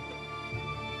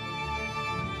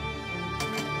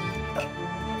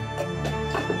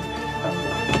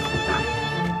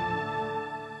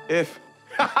 If.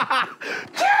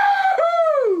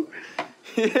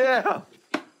 Yeah.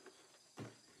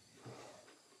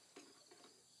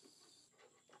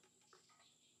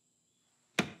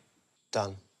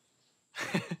 Done.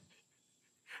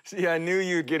 See, I knew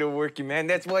you'd get it working, man.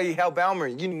 That's why you help Elmer.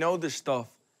 You know this stuff.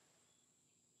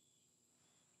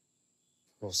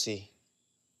 We'll see.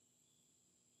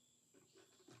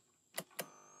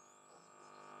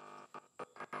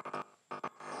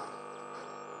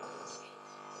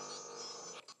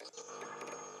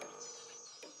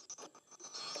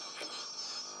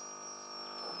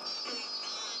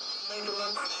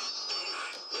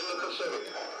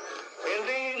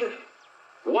 Indeed,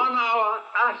 1 hour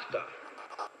after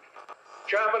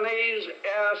Japanese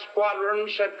air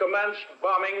squadrons had commenced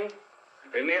bombing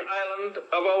in the island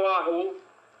of Oahu,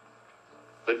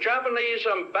 the Japanese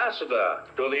ambassador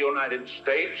to the United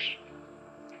States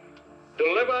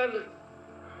delivered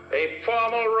a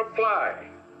formal reply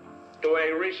to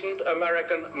a recent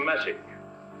American message.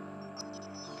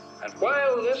 And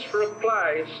while this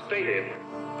reply stated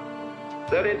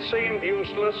that it seemed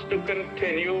useless to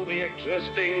continue the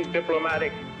existing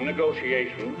diplomatic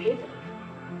negotiations,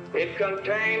 it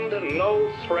contained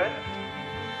no threat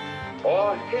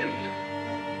or hint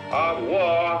of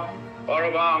war or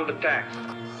of armed attack.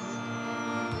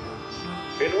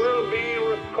 It will be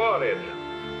recorded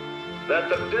that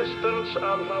the distance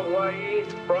of Hawaii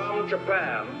from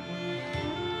Japan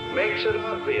makes it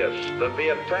obvious that the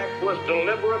attack was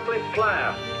deliberately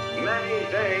planned many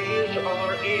days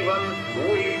or even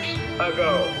weeks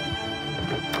ago.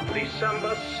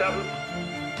 December 7th,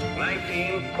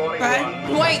 1941.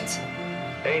 Ben, wait!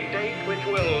 A date which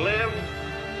will live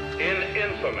in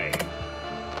infamy.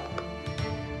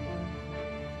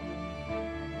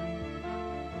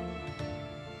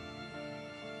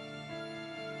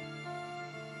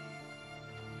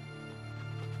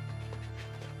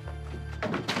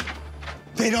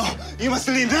 Deno, you must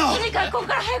leave now! とにかくここ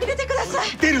から早く出てくださ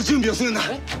い。出る準備をするんだ。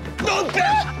どって！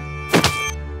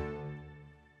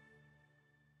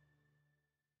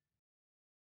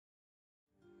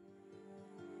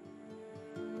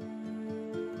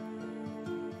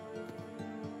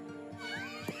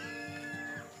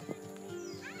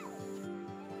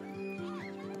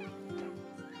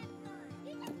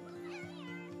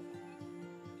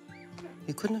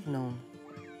 You couldn't have known.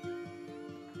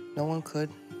 No one could.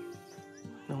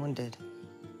 No one did.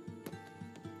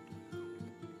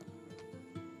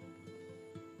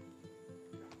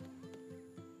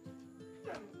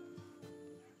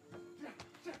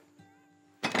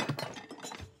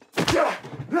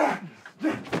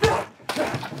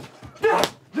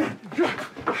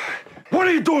 What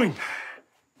are you doing?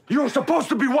 You were supposed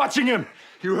to be watching him.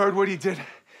 You heard what he did.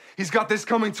 He's got this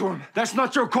coming to him. That's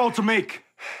not your call to make.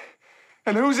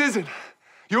 And whose is it?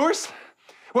 Yours?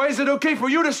 Why is it okay for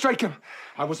you to strike him?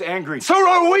 I was angry. So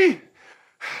are we!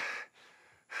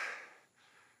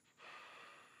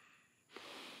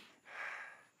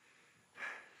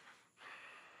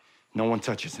 No one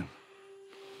touches him.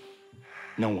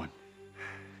 No one.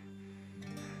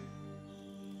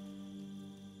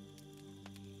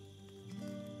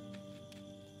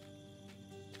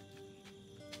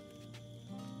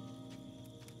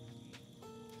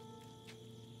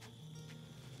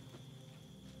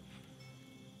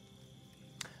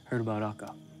 Heard about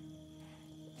Akka.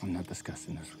 I'm not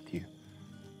discussing this with you.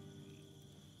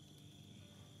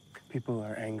 People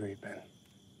are angry, Ben.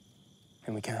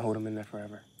 And we can't hold them in there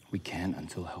forever. We can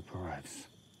until help arrives.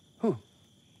 Who?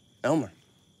 Elmer.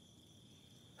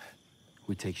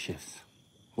 We take shifts.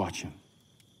 Watch him.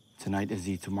 Tonight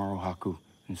Izzy, tomorrow Haku,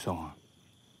 and so on.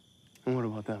 And what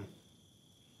about them?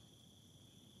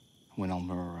 When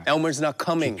Elmer arrives. Elmer's not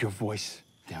coming. Keep your voice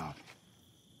down.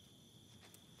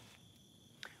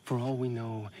 For all we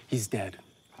know, he's dead.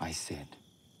 I said,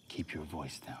 keep your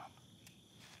voice down.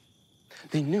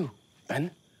 They knew,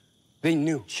 Ben. They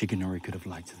knew. Shigenori could have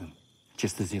lied to them,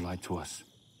 just as he lied to us.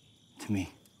 To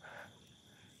me.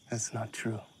 That's not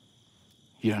true.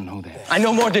 You don't know that. I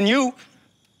know more than you.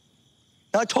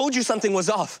 I told you something was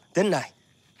off, didn't I?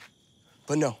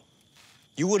 But no,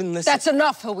 you wouldn't listen. That's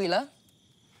enough, Hawila.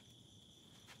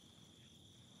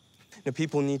 The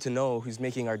people need to know who's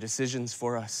making our decisions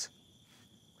for us.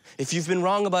 If you've been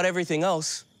wrong about everything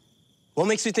else, what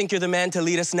makes you think you're the man to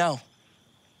lead us now?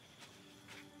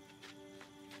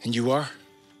 And you are?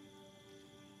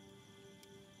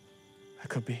 I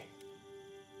could be.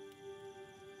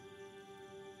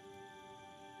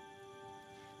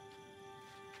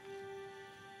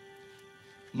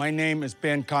 My name is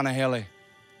Ben Kanahele.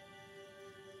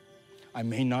 I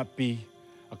may not be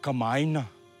a Kama'aina,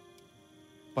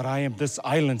 but I am this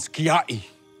island's kia'i,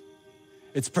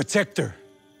 its protector.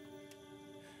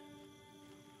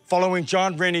 Following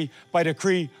John Rennie by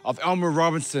decree of Elmer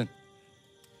Robertson.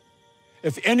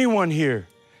 If anyone here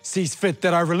sees fit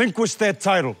that I relinquish that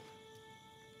title,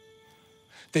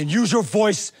 then use your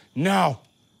voice now.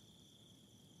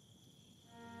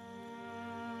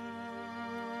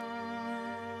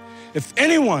 If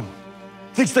anyone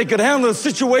thinks they could handle the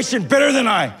situation better than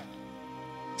I,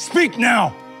 speak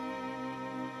now.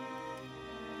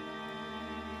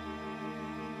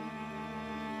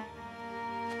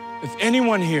 If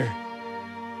anyone here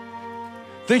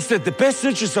thinks that the best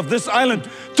interests of this island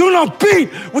do not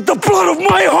beat with the blood of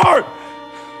my heart,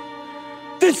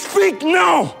 then speak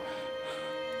now.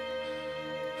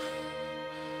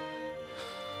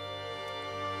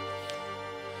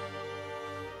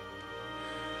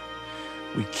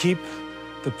 We keep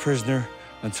the prisoner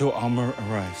until Elmer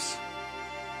arrives.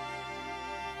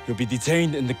 He'll be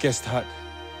detained in the guest hut.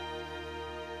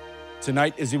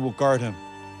 Tonight, Izzy will guard him.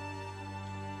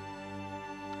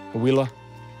 Hawila,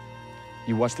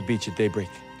 you watch the beach at daybreak.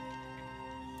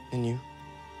 And you?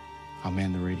 I'll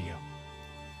man the radio.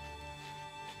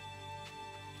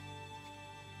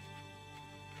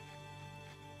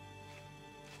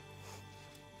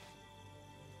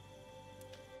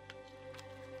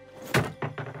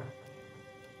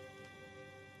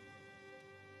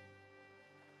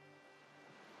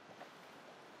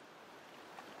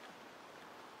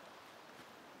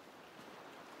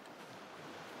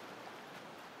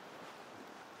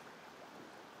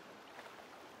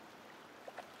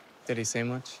 Did he say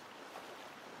much?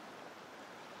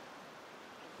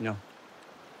 No.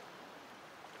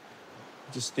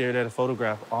 Just stared at a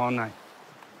photograph all night.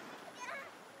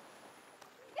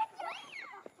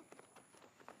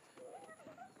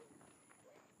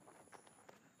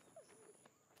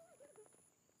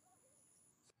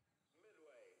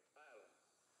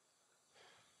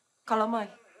 Kalamai.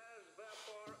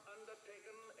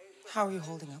 How are you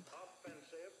holding up?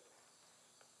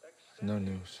 No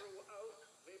news.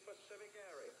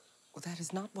 Well, that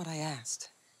is not what I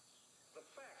asked.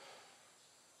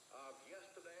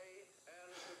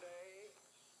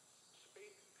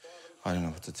 I don't know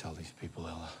what to tell these people,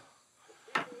 Ella.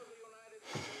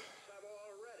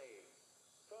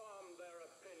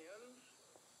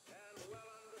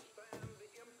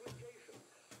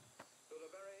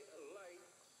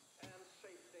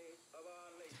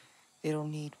 They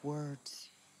don't need words,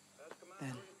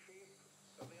 Ben.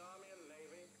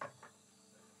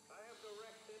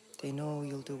 They know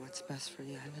you'll do what's best for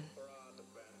the island.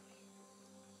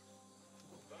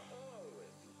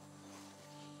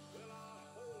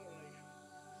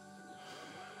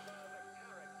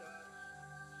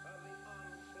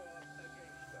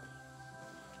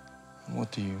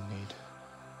 What do you need?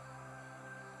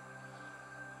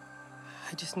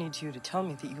 just need you to tell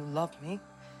me that you love me.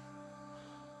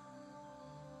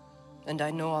 And I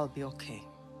know I'll be okay.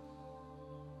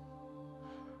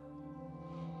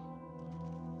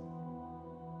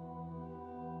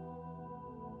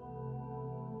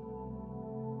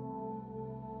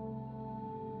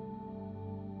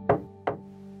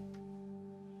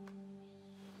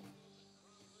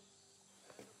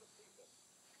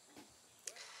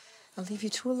 I'll leave you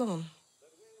two alone.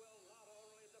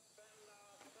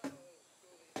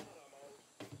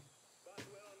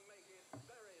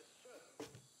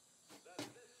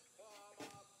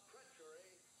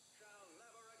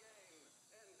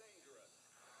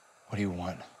 What do you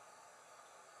want?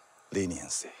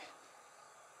 Leniency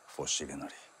for Shigenori.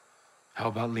 How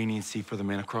about leniency for the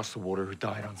man across the water who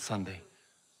died on Sunday?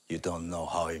 You don't know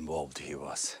how involved he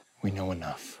was. We know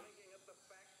enough.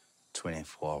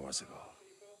 24 hours ago,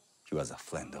 he was a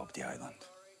friend of the island.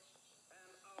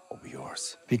 Of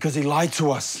yours. Because he lied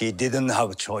to us. He didn't have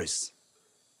a choice.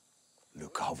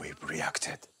 Look how we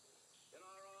reacted.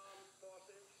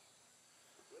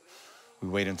 We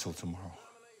wait until tomorrow.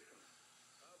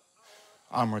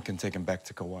 Amr can take him back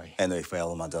to Kauai. And if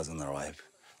Elma doesn't arrive?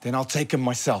 Then I'll take him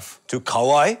myself. To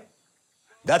Kauai?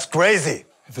 That's crazy.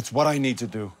 If it's what I need to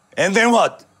do. And then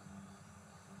what?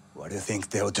 What do you think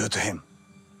they'll do to him?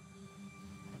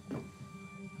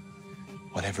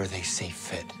 Whatever they see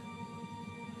fit.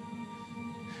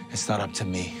 It's not up to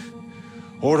me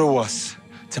or to us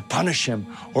to punish him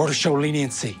or to show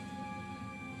leniency.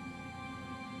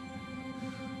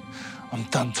 I'm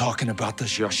done talking about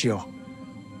this, Yoshio.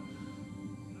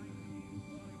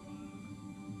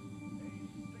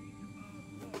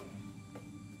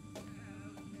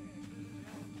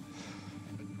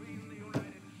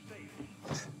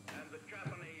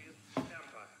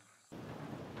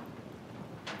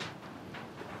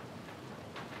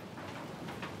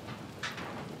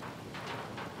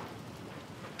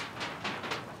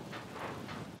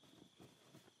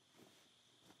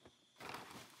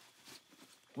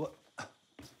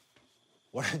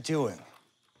 What are you doing?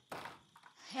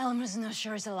 Elmer's not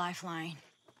sure it's a lifeline.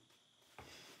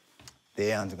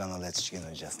 They aren't gonna let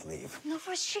Shigenori just leave. No,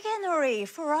 for Shigenori,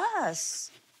 for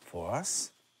us. For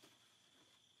us?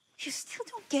 You still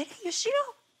don't get it, Yoshiro?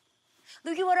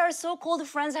 Look at what our so-called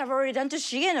friends have already done to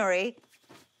Shigenori.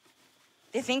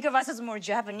 They think of us as more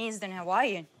Japanese than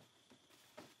Hawaiian.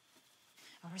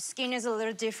 Our skin is a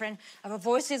little different, our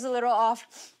voice is a little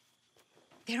off.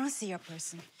 They don't see our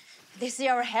person. They see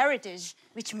our heritage,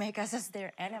 which make us as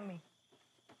their enemy.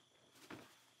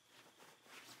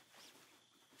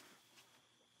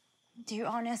 Do you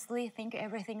honestly think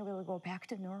everything will go back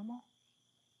to normal?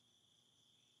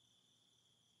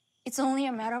 It's only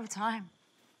a matter of time,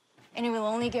 and it will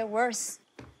only get worse.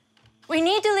 We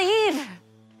need to leave.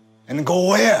 And go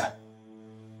where?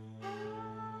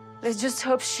 Let's just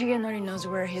hope Shigenori knows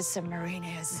where his submarine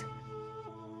is.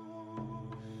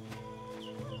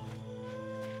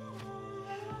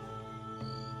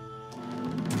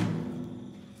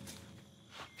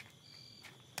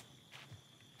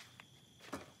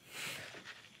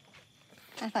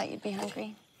 I thought you'd be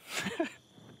hungry.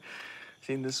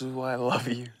 See, this is why I love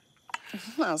you.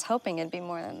 I was hoping it'd be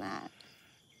more than that.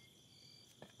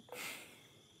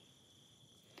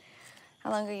 How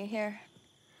long are you here?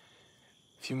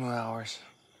 A few more hours.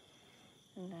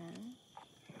 And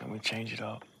Then we change it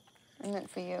up. I meant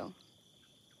for you.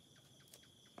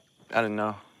 I don't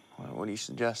know. What do you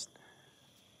suggest?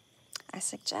 I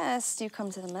suggest you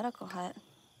come to the medical hut.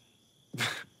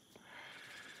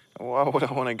 Why would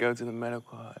I want to go to the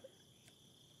medical hut?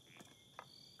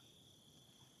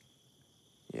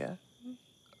 Yeah?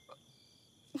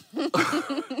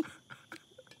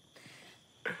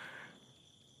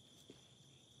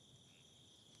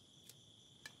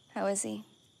 How is he?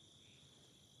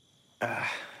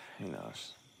 Who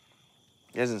knows?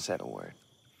 He hasn't said a word.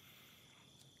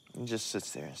 He just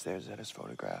sits there and stares at his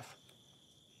photograph.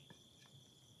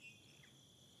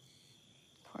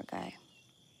 Poor guy.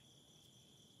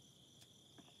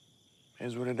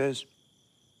 Here's what it is.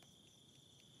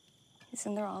 He's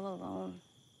in there all alone.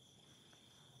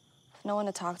 No one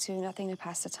to talk to, nothing to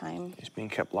pass the time. He's being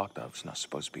kept locked up. It's not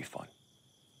supposed to be fun.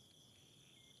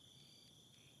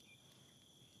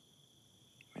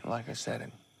 I mean, like I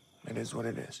said, it is what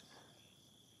it is.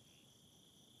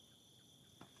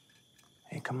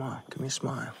 Hey, come on. Give me a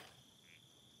smile.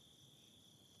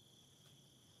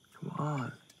 Come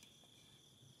on.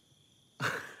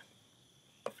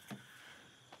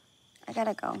 I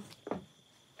gotta go.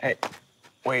 Hey,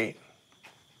 wait.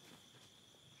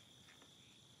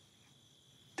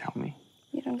 Tell me.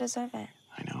 You don't deserve it.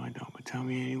 I know I don't, but tell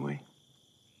me anyway.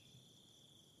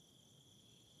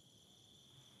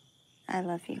 I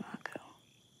love you, Haku.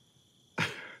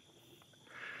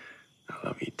 I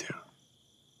love you too.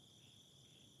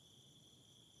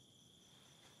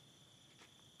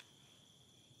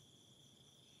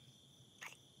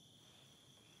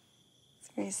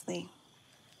 Seriously,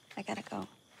 I gotta go.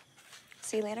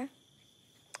 See you later.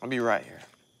 I'll be right here,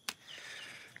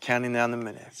 counting down the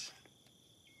minutes.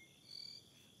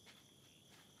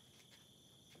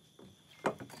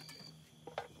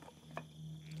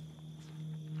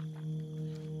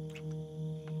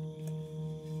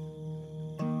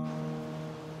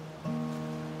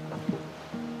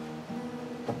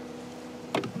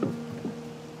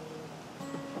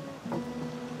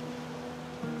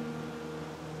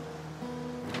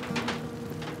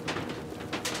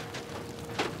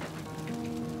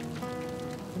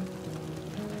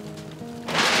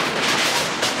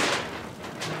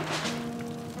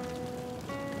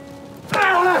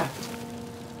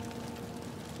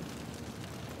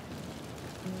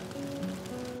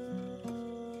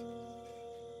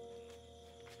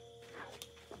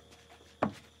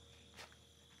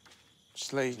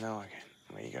 Just let you know I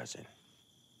can let you guys in.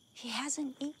 He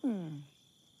hasn't eaten.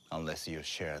 Unless you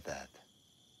share that.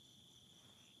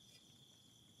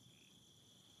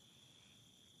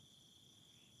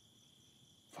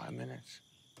 Five minutes.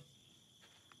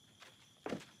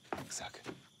 Exactly.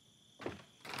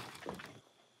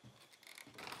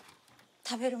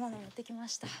 食べるもの持ってきま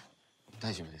した。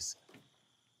大丈夫です。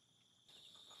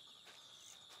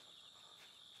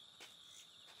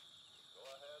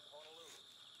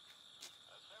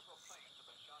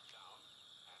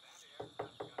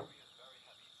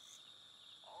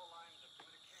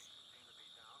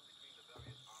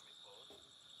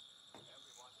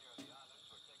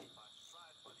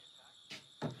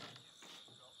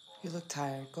You look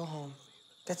tired. Go home.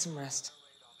 Get some rest.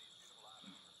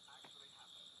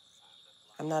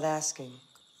 I'm not asking.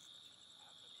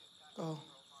 Go.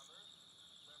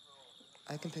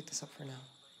 I can pick this up for now.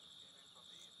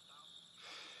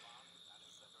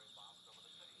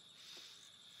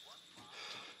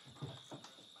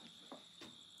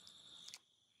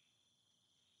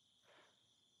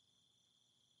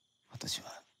 What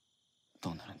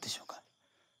どうなるんでしょうか。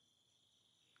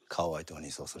カワイ島に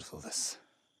移送するそうです。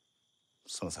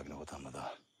その先のことはま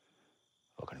だ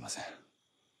わかりません。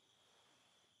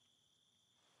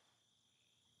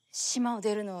島を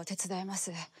出るのを手伝いま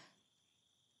す。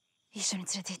一緒に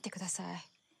連れて行ってください。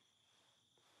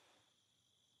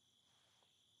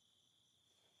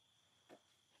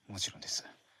もちろんです。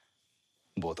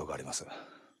ボートがあります。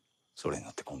それに乗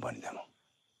って今晩にでも。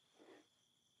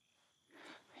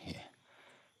いえ、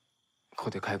ここ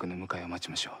でカヤクの迎えを待ち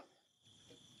ましょう。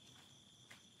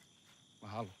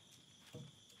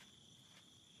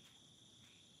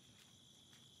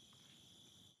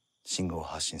信号を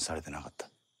発信されてなかった。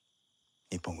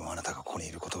日本軍はあなたがここに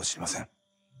いることを知りません。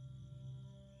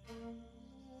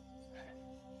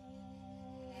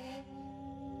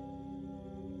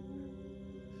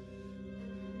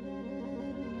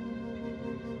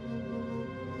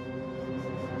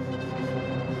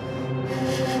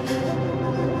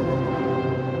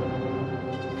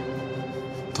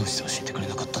どうして教えてくれ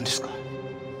なかったんですか。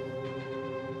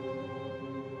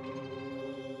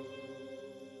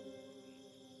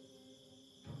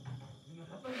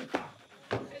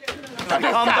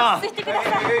Calm down.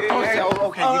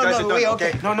 Okay, you guys are done.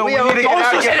 Okay. No, we need to get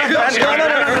out of here.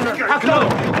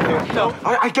 No.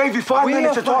 I gave you 5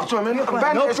 minutes to talk to him, and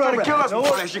Ben is going to kill us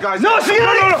before this, you guys. No. 許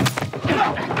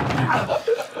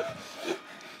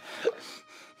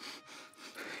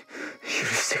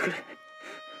してくれ。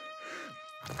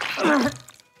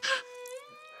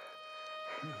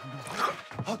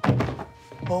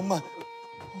お前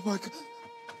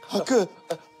吐く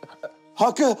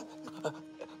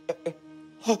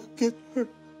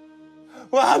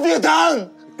What have you done?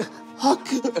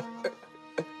 吐く 行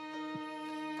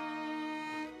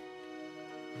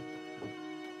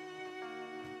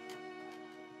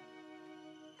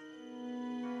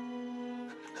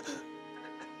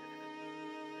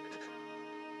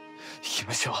き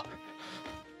ましょう。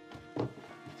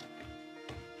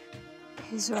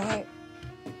He's right.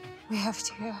 We have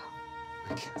to go.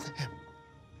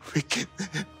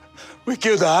 We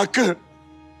killed Haku.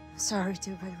 Sorry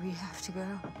to, but we have to go.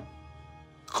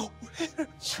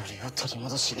 書類を取り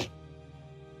戻し。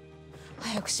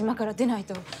早く島から出ない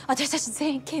と、私たち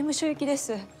全員刑務所行きで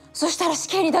す。そしたら死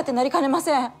刑にだってなりかねま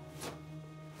せん。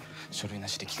書類な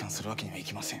しで帰還するわけにはい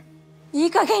きません。い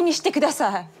い加減にしてくだ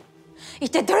さい。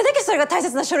一体どれだけそれが大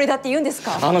切な書類だって言うんです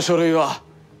か。あの書類は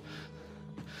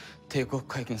帝国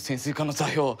海軍潜水艦の座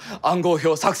標、暗号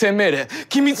表、作戦命令、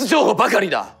機密情報ばかり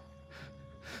だ。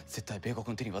絶対米国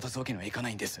の手に渡すわけにはいかな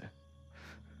いんです。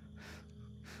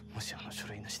もしあの書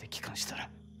類なしで帰還したら、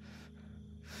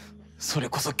それ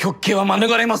こそ極刑は免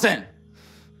れません。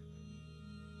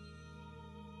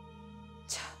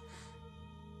じゃあ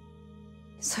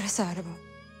それさえあれば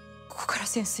ここから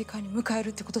潜水艦に迎える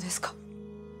ってことですか？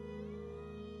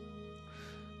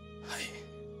はい。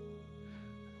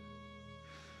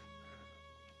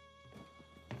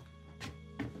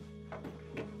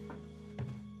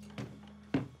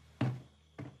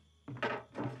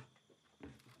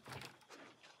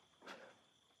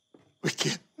We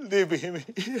can't leave him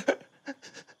here.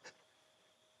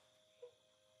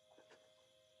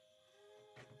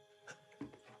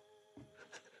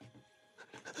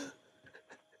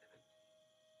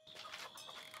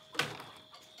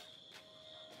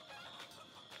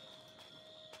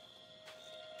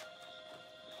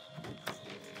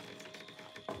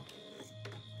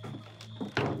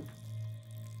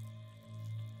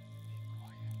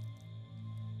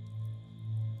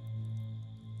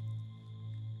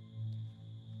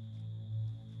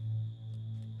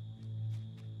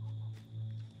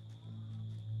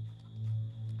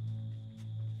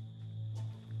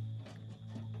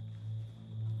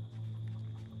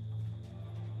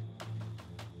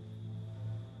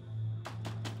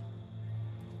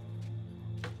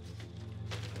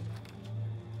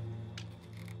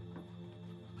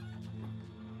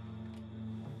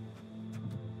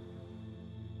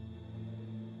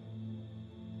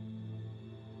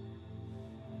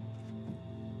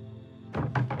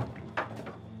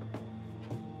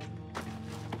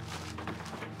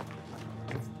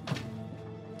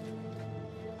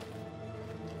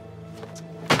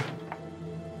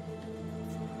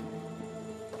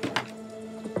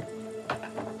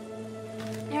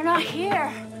 They're not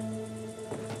here.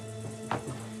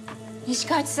 西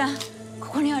川内さん、こ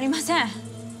こにはありません。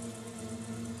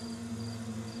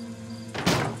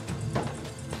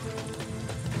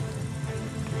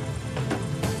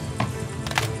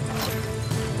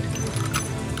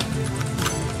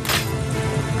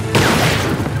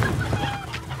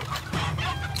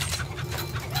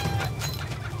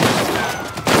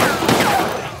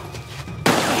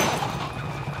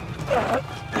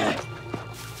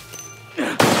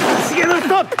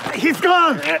He's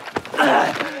gone!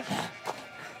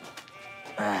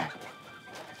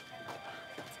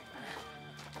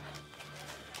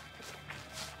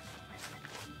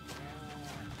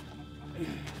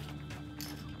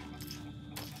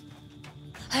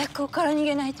 早くここから逃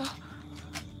げないと。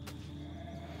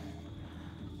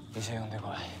医者呼んでこ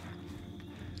い。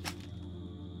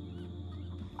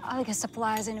I'll get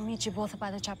supplies and meet you both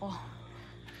by the chapel.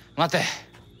 待て。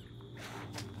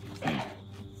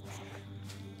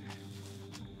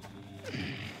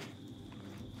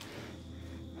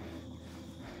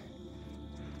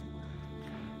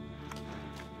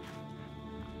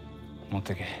持っ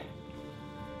てけ。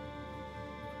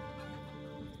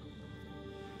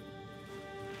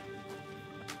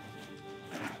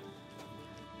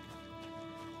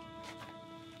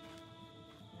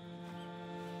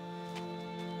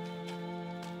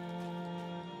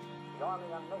The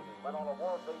Army and Navy went on a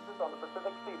war basis on the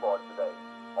Pacific seaboard today.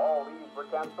 All leaves were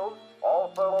canceled,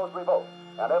 all furloughs revoked,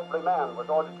 and every man was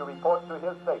ordered to report to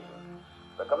his station.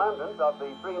 The commandant of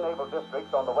the 3 naval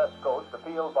districts on the west coast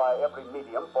appealed by every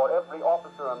medium for every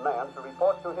officer and man to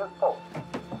report to his post.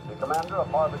 The commander of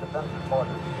Harbor Defense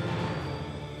reported.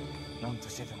 何と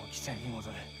してでも基地に戻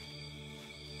る。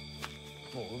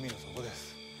もう海の底で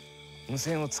す。無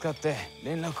線を使って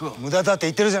連絡を。無駄だって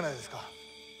言ってるじゃないですか。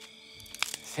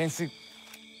潜水。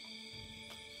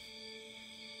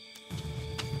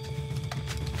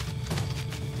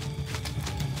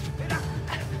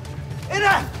エ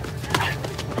ラ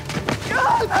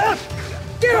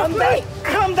Get off me!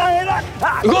 Calm down, エラ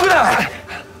動くな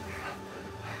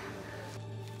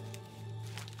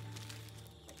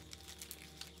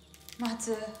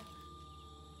松。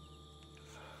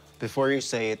 Before you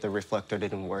say it, the reflector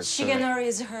didn't work. Shigenori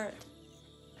is hurt.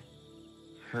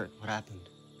 Hurt? What happened?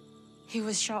 He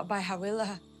was shot by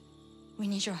Hawaiian. We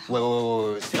need your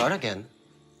help. Wait. Start again.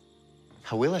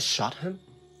 Hawaiian shot him?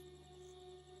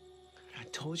 I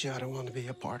told you I don't want to be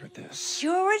a part of this.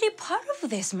 You're already part of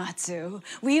this, Matsu.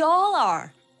 We all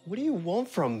are. What do you want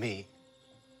from me?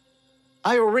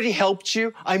 I already helped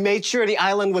you. I made sure the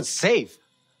island was safe.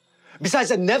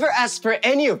 Besides, I never asked for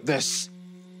any of this.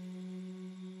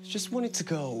 I just wanted to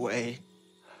go away.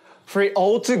 For it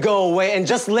all to go away and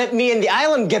just let me and the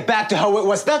island get back to how it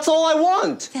was. That's all I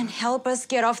want. Then help us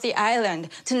get off the island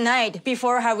tonight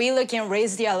before Hawaiian can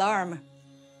raise the alarm.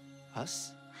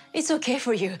 Us? It's okay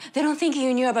for you. They don't think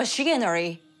you knew about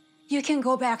Shigenori. You can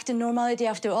go back to normality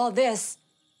after all this.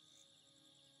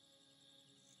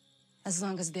 as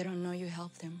long as they don't know you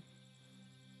helped them.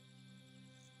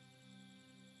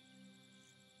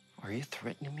 Are you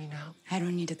threatening me now? I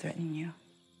don't need to threaten you.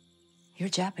 You're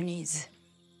Japanese.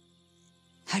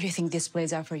 How do you think this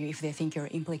plays out for you if they think you're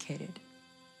implicated?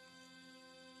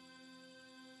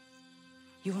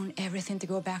 You want everything to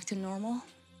go back to normal?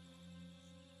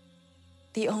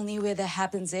 The only way that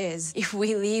happens is if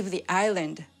we leave the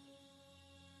island.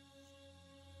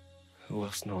 Who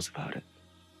else knows about it?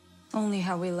 Only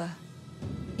Hawila.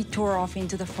 He tore off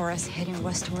into the forest, heading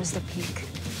west towards the peak.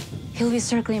 He'll be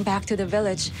circling back to the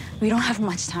village. We don't have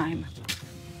much time.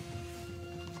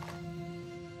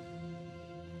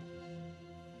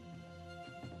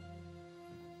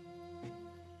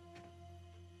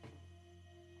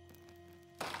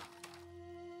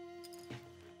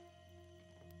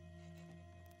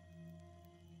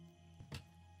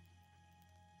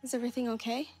 Is everything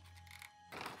okay?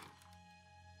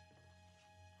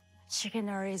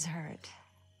 Shigenori is hurt.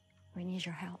 We need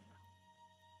your help.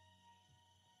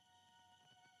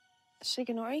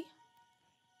 Shigenori?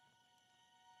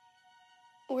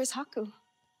 Where's Haku?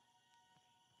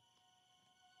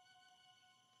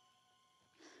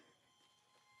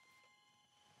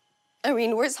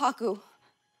 Irene, where's Haku?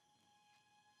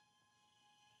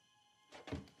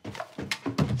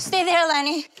 Stay there,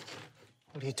 Lenny.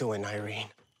 What are you doing, Irene?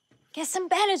 Get some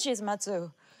bandages,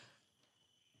 Matsu.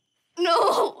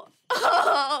 No!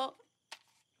 Oh.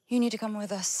 You need to come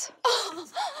with us.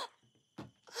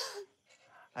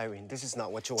 Irene, this is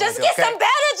not what you want Just to do, get okay? some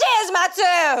bandages,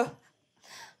 Matsu!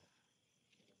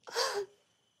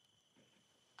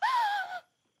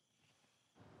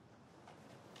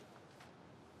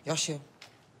 Yoshio,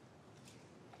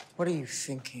 what are you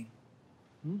thinking?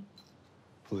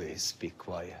 Please be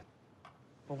quiet.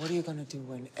 Well, what are you gonna do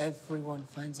when everyone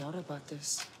finds out about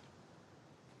this?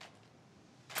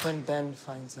 When Ben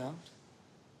finds out?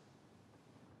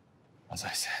 As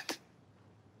I said,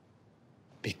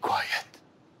 be quiet.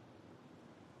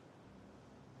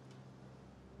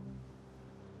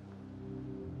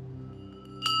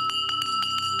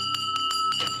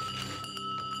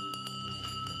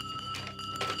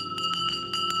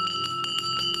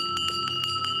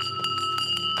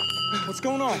 What's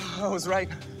going on? I was right.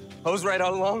 I was right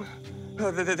all along.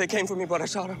 They came for me, but I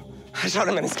shot him. I shot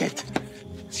him and escaped.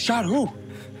 Shot who?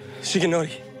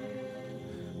 Shigenori.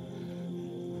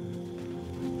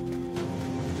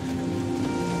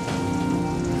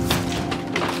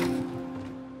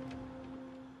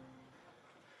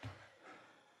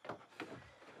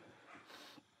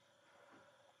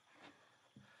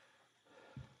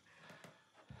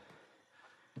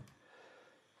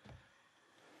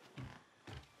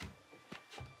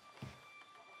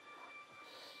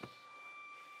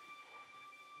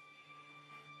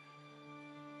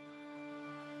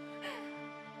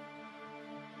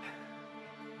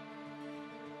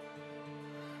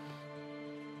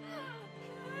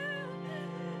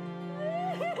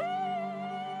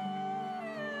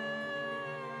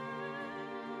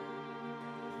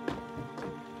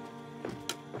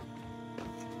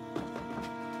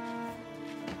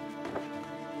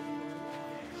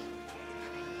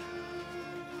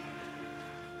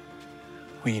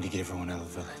 We need to get everyone out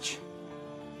of the village.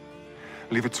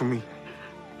 Leave it to me.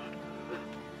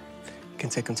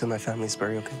 Can take him to my family's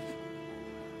burial, okay?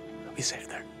 I'll be safe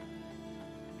there.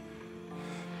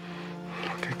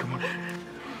 Okay, come on.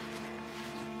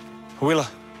 Beulah.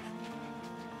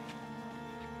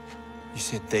 You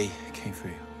said they came for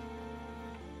you.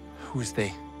 Who's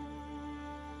they?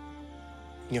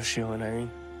 Yoshio and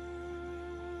Irene.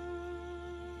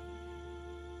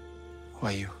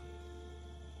 Why you?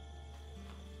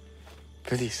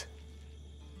 Please.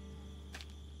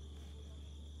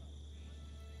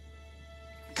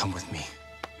 Come with me.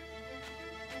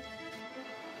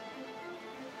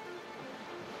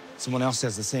 Someone else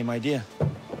has the same idea.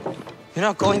 You're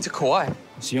not going to Kauai.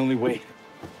 It's the only way.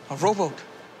 A rowboat.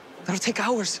 That'll take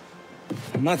hours.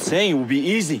 I'm not saying it will be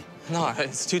easy. No,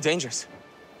 it's too dangerous.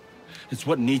 It's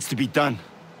what needs to be done.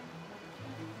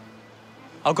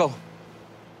 I'll go.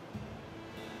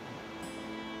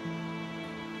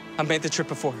 I've made the trip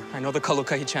before. I know the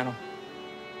Kalukai channel.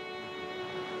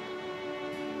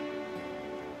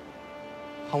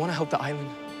 I want to help the island.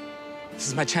 This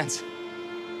is my chance.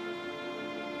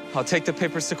 I'll take the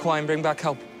papers to Kauai and bring back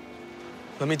help.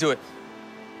 Let me do it.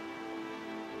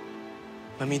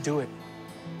 Let me do it.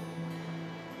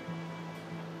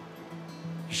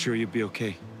 You sure you'll be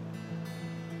okay?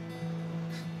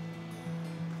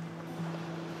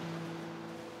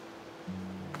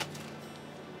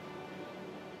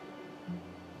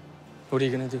 What are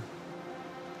you gonna do?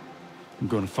 I'm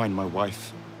going to find my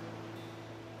wife.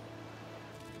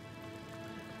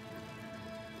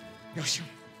 Yoshi.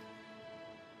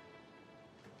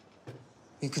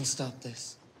 You can stop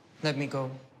this. Let me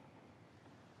go.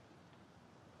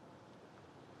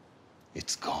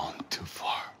 It's gone too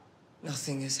far.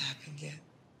 Nothing has happened yet.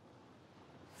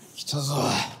 来たぞ。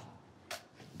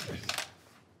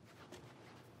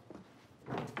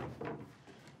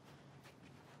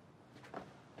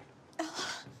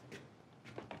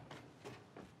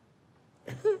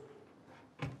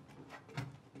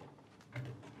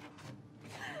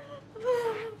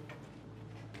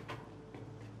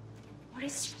What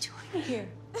is she doing here?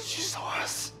 She saw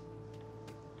us.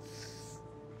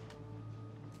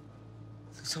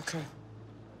 It's okay.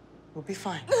 We'll be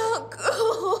fine.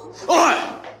 おい！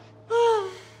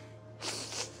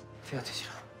手当てし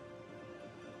ろ。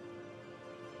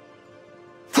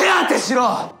手当てし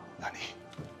ろ！何？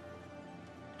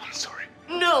 I'm sorry.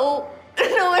 No,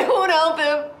 no, I won't help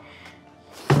him.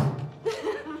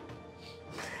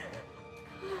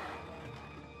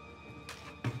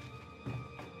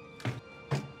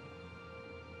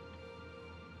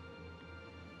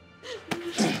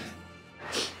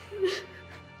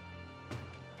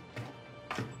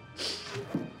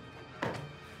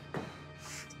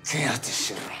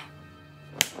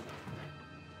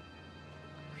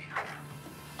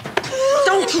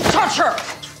 Don't you touch her!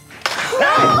 No!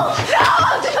 No,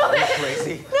 I'll do it!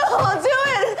 Crazy. No, I'll do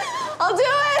it! I'll do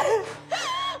it!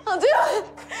 I'll do it!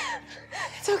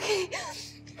 It's okay.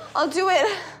 I'll do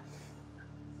it.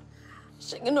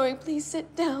 Shigenori, please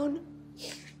sit down.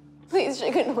 Please,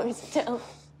 Shigenori, sit down.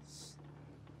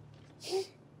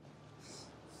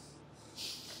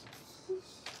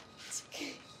 It's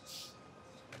okay.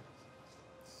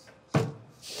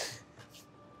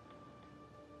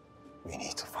 We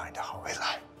need to find a Hawaii.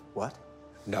 What?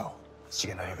 No.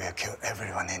 Shigenori will kill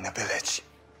everyone in the village.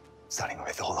 Starting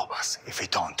with all of us. If we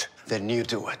don't, Then you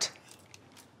do it.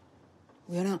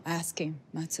 We're not asking,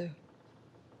 Matsu.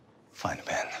 find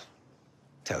Ben.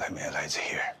 Tell him Eli's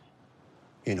here.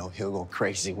 You know, he'll go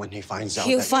crazy when he finds out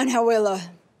He'll that... find Hawaiian.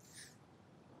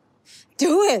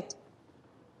 Do it!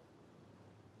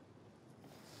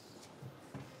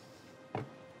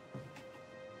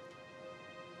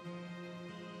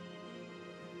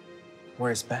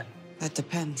 Where's Ben? That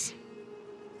depends.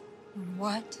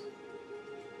 What?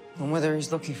 On whether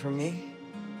he's looking for me,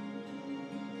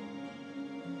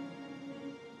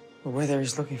 or whether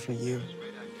he's looking for you.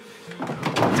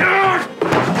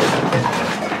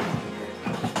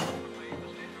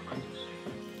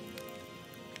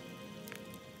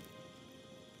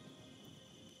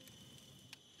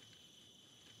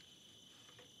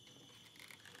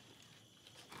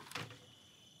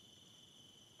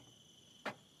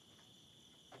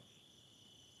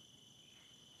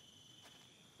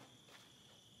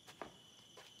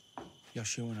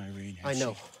 Yoshio and Irene I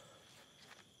know.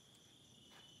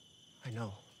 I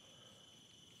know.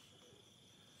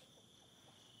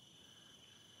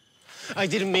 I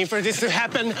didn't mean for this to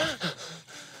happen.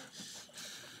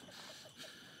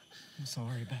 I'm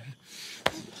sorry, Ben.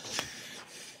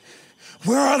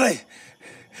 Where are they?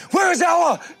 Where is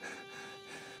Ella?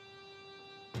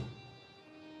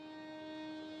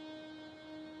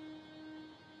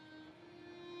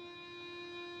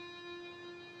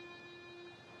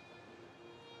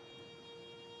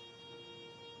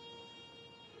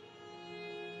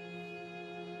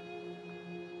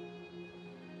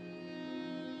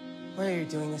 Why are you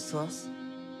doing this to us?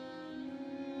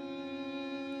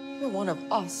 You're one of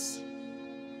us.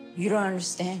 You don't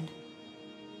understand.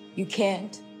 You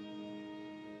can't.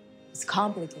 It's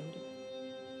complicated.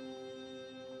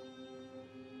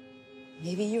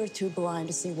 Maybe you were too blind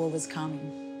to see what was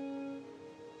coming.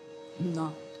 I'm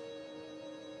not.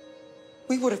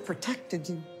 We would have protected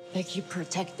you. Like you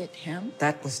protected him?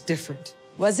 That was different.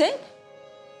 Was it?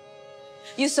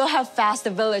 You saw how fast the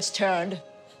village turned.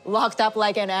 Locked up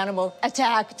like an animal,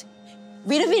 attacked.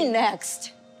 We'd have been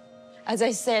next. As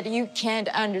I said, you can't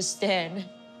understand.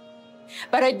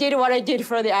 But I did what I did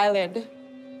for the island.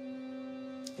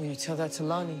 Will you tell that to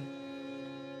Lani?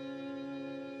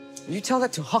 Will you tell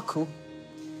that to Haku?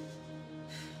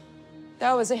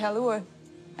 That was a hell of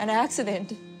an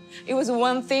accident. It was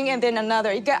one thing and then another.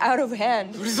 It got out of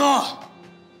hand.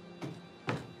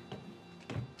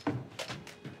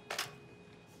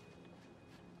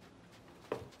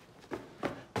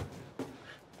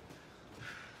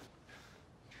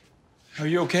 Are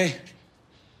you okay?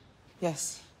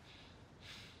 Yes.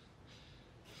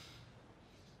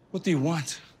 What do you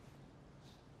want?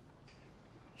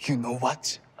 You know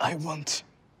what I want?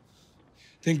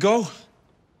 Then go.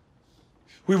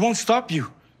 We won't stop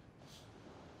you.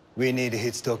 We need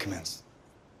his documents.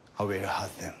 Hawaiian had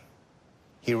them.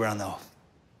 He ran off.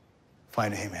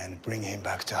 Find him and bring him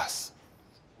back to us.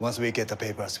 Once we get the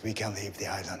papers, we can leave the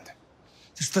island.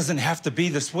 This doesn't have to be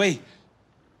this way.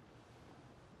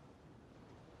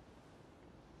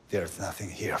 There's nothing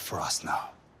here for us now.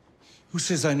 Who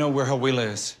says I know where Hawaiian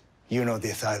is? You know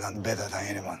this island better than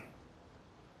anyone.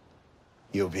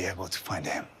 You'll be able to find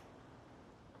him.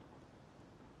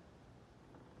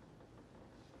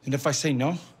 And if I say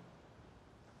no?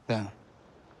 Then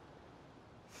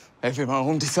everyone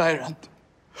on this island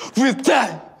will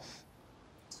die!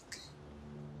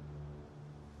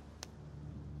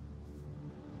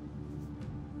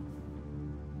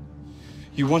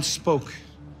 You once spoke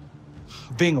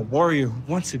of being a warrior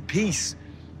who wants at peace.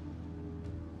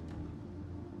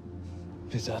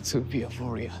 Better to be a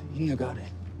warrior in the garden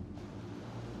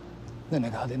than a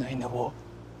gardener in the war.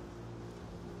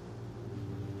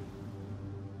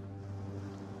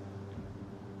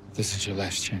 This is your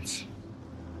last chance.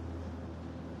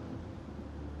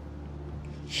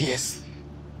 Yes,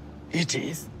 it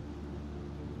is.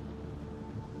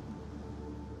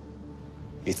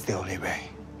 It's the only way.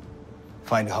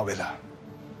 Find Hawaiian.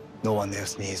 No one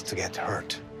else needs to get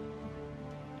hurt.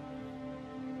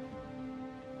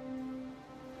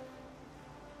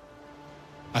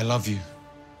 I love you.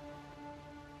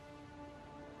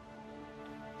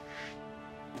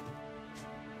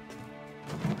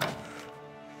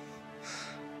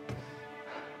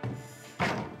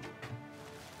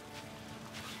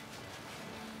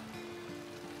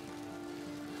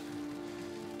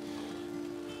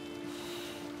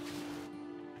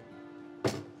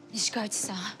西川内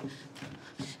さん、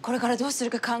これからどうする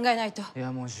か考えないと。い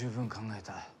や、もう十分考え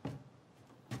た。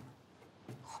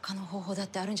他の方法だっ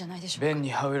てあるんじゃないでしょうか。ベン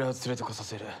にハウエラを連れてこさ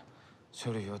せる。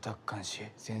書類を奪還し、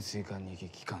潜水艦に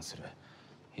撃艦する。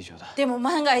以上だ。でも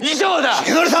万が一。以上だ！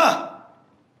重則さ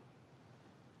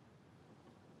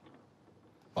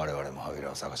ん！我々もハウエ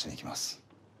ラを探しに行きます。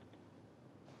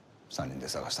3人で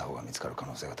探した方が見つかる可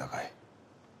能性が高い。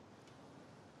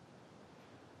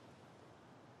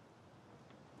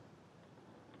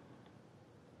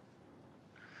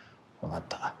分かっ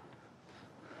た。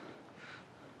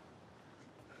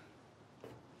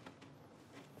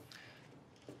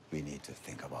We need to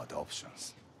think about the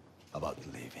options, about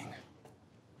leaving.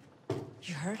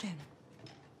 You heard him.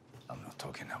 I'm not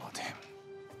talking about him.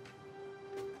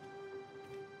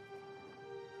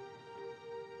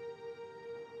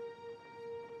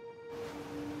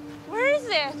 Where is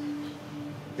it?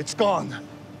 It's gone.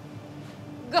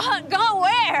 Gone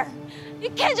where? You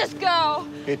can't just go.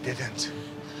 It didn't.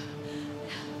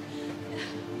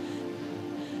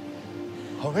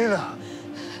 Hawaiian.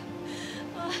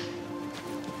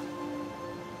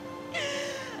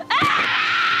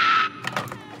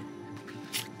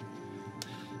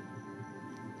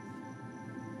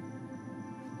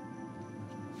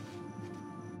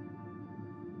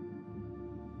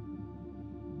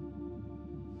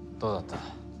どうだった？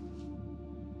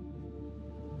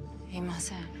いま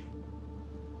せん。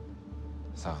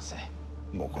探せ。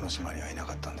もうこの島にはいな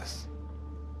かったんです。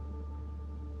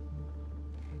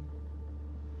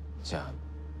じゃあ、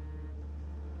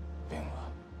ベンは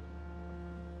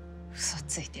嘘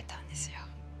ついてたんですよ。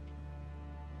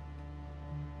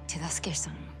手助けした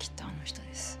のもきっとあの人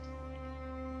です。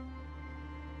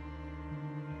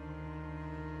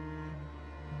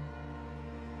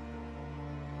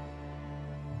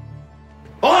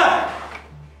おい！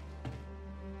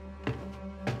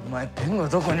お前ベンが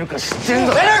どこにいるか知ってん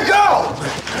だろ。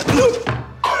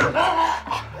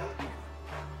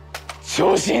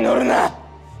調子に乗るな。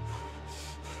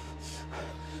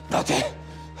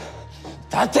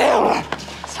立てよ、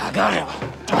下がれよ。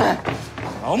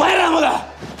お前らもだ。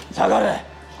下がれ、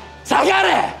下が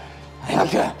れ。早く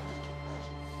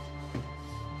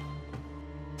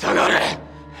下がれ、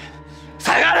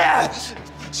下がれ。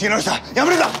重則さん、や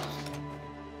めるんだ。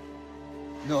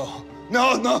No,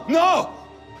 no, no, no!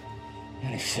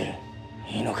 何してる？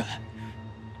いいのか？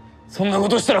そんなこ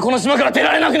としたらこの島から出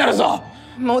られなくなるぞ。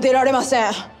もう出られませ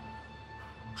ん。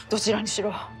どちらにし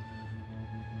ろ。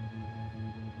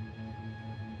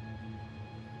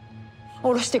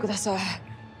下ろしてください。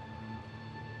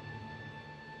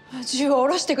銃を下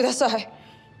ろしてください。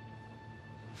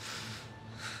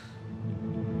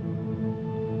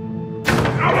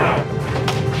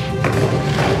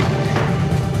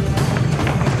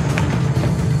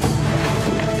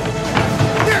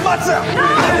待つ！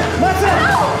待つ！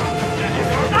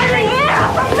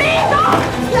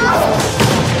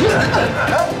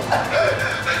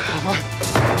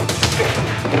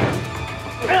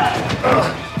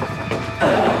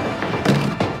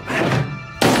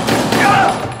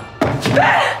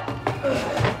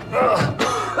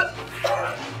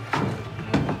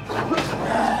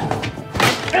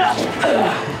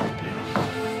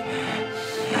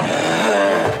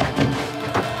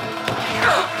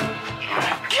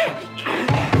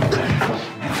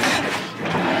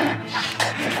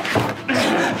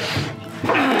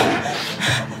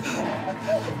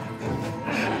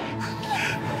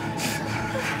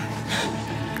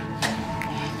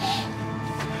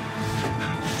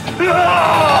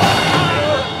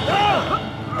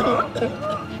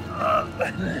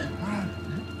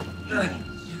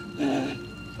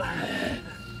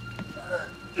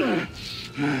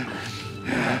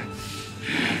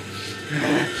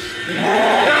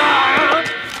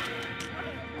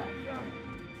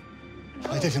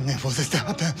 I didn't mean for this to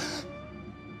happen.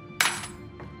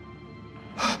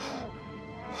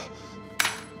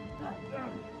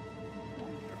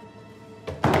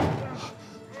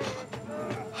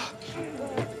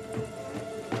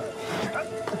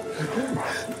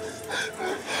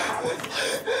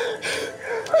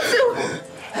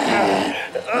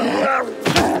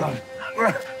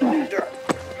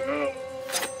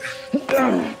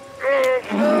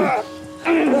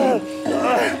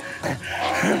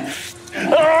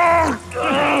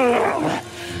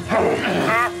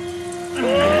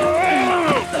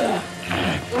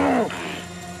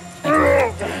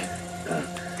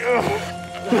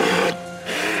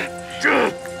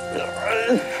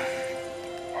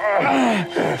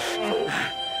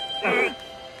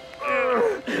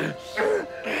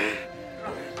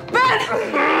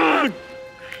 Ben!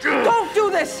 Don't do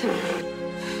this!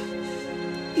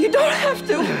 You don't have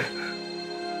to.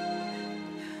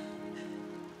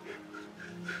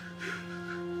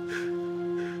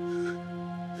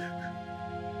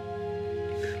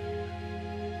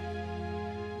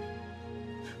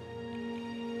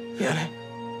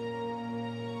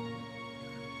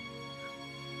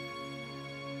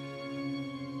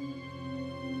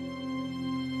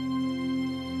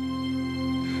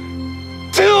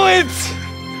 Do it!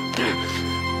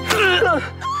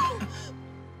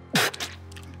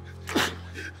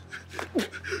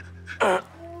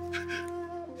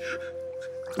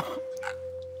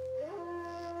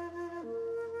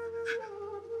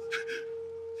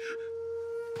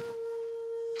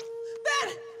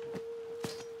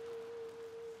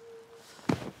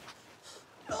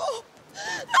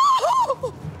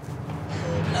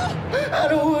 I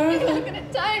don't want to. You're not gonna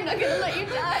die. I'm not gonna let you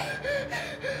die.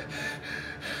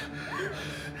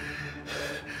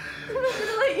 I'm not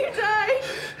gonna let you die.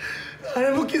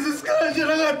 誰も傷つかないんじゃ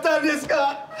なかったんです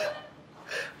か？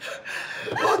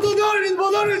元通りに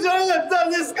戻るんじゃなかった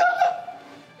んですか？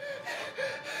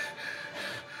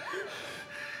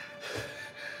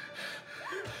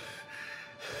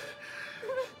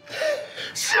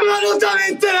島のた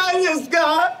めにってないんです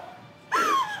か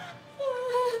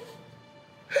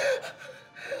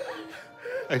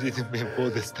？I didn't mean for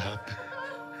this to happen.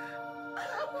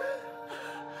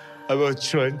 I was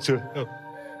trying to help.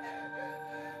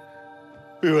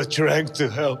 We were trying to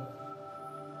help.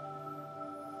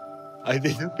 I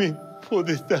didn't mean for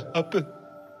this to happen.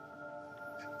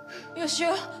 You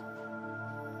sure?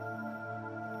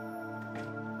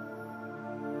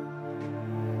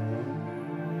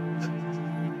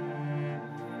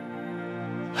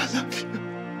 I love you.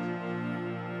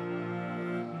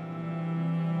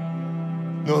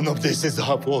 None of this is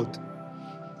her fault.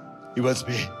 It was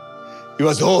me. It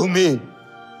was all me.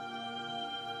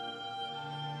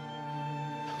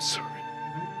 I'm sorry.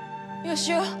 You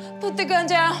sure? Put the gun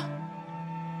down.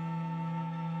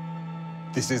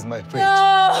 This is my fate.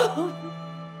 No!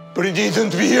 But it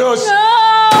needn't be yours.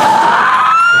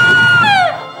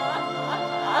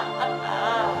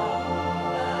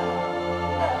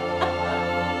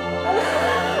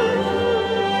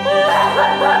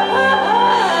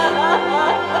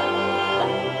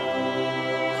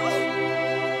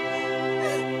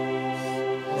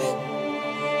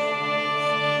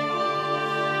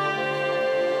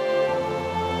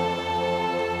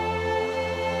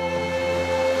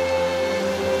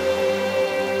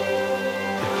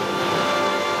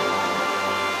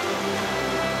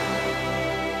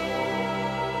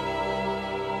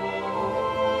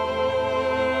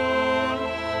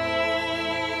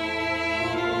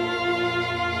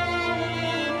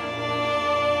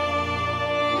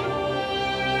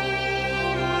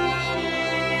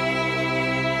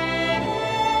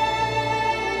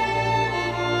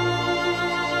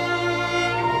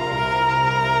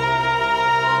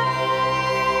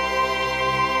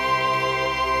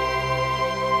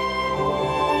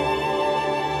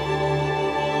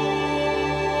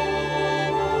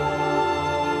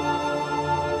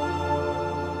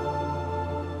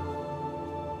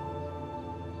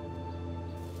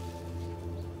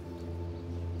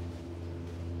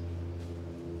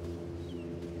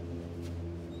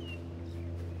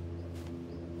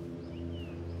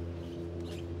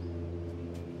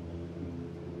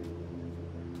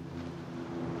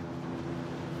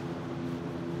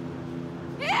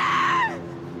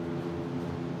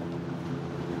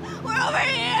 over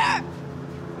here!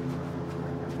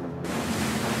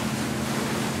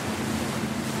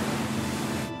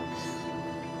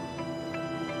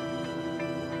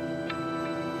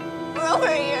 We're over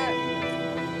here.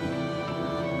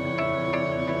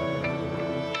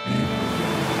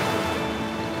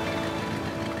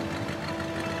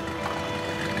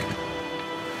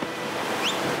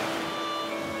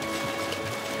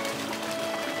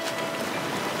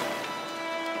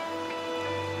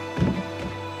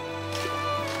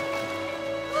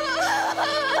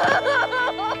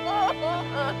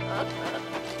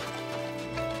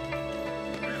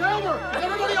 It's over! Is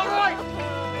everybody all right?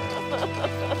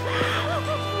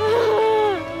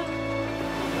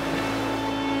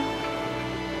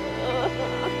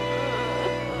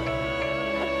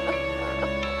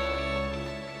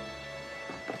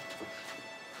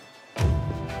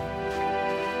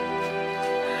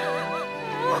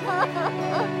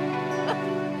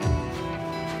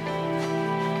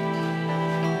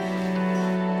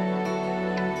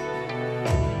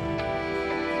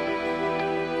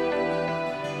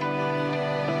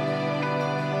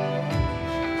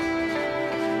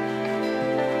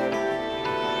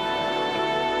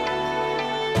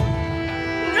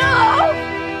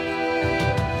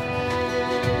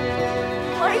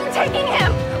 Why are you taking him?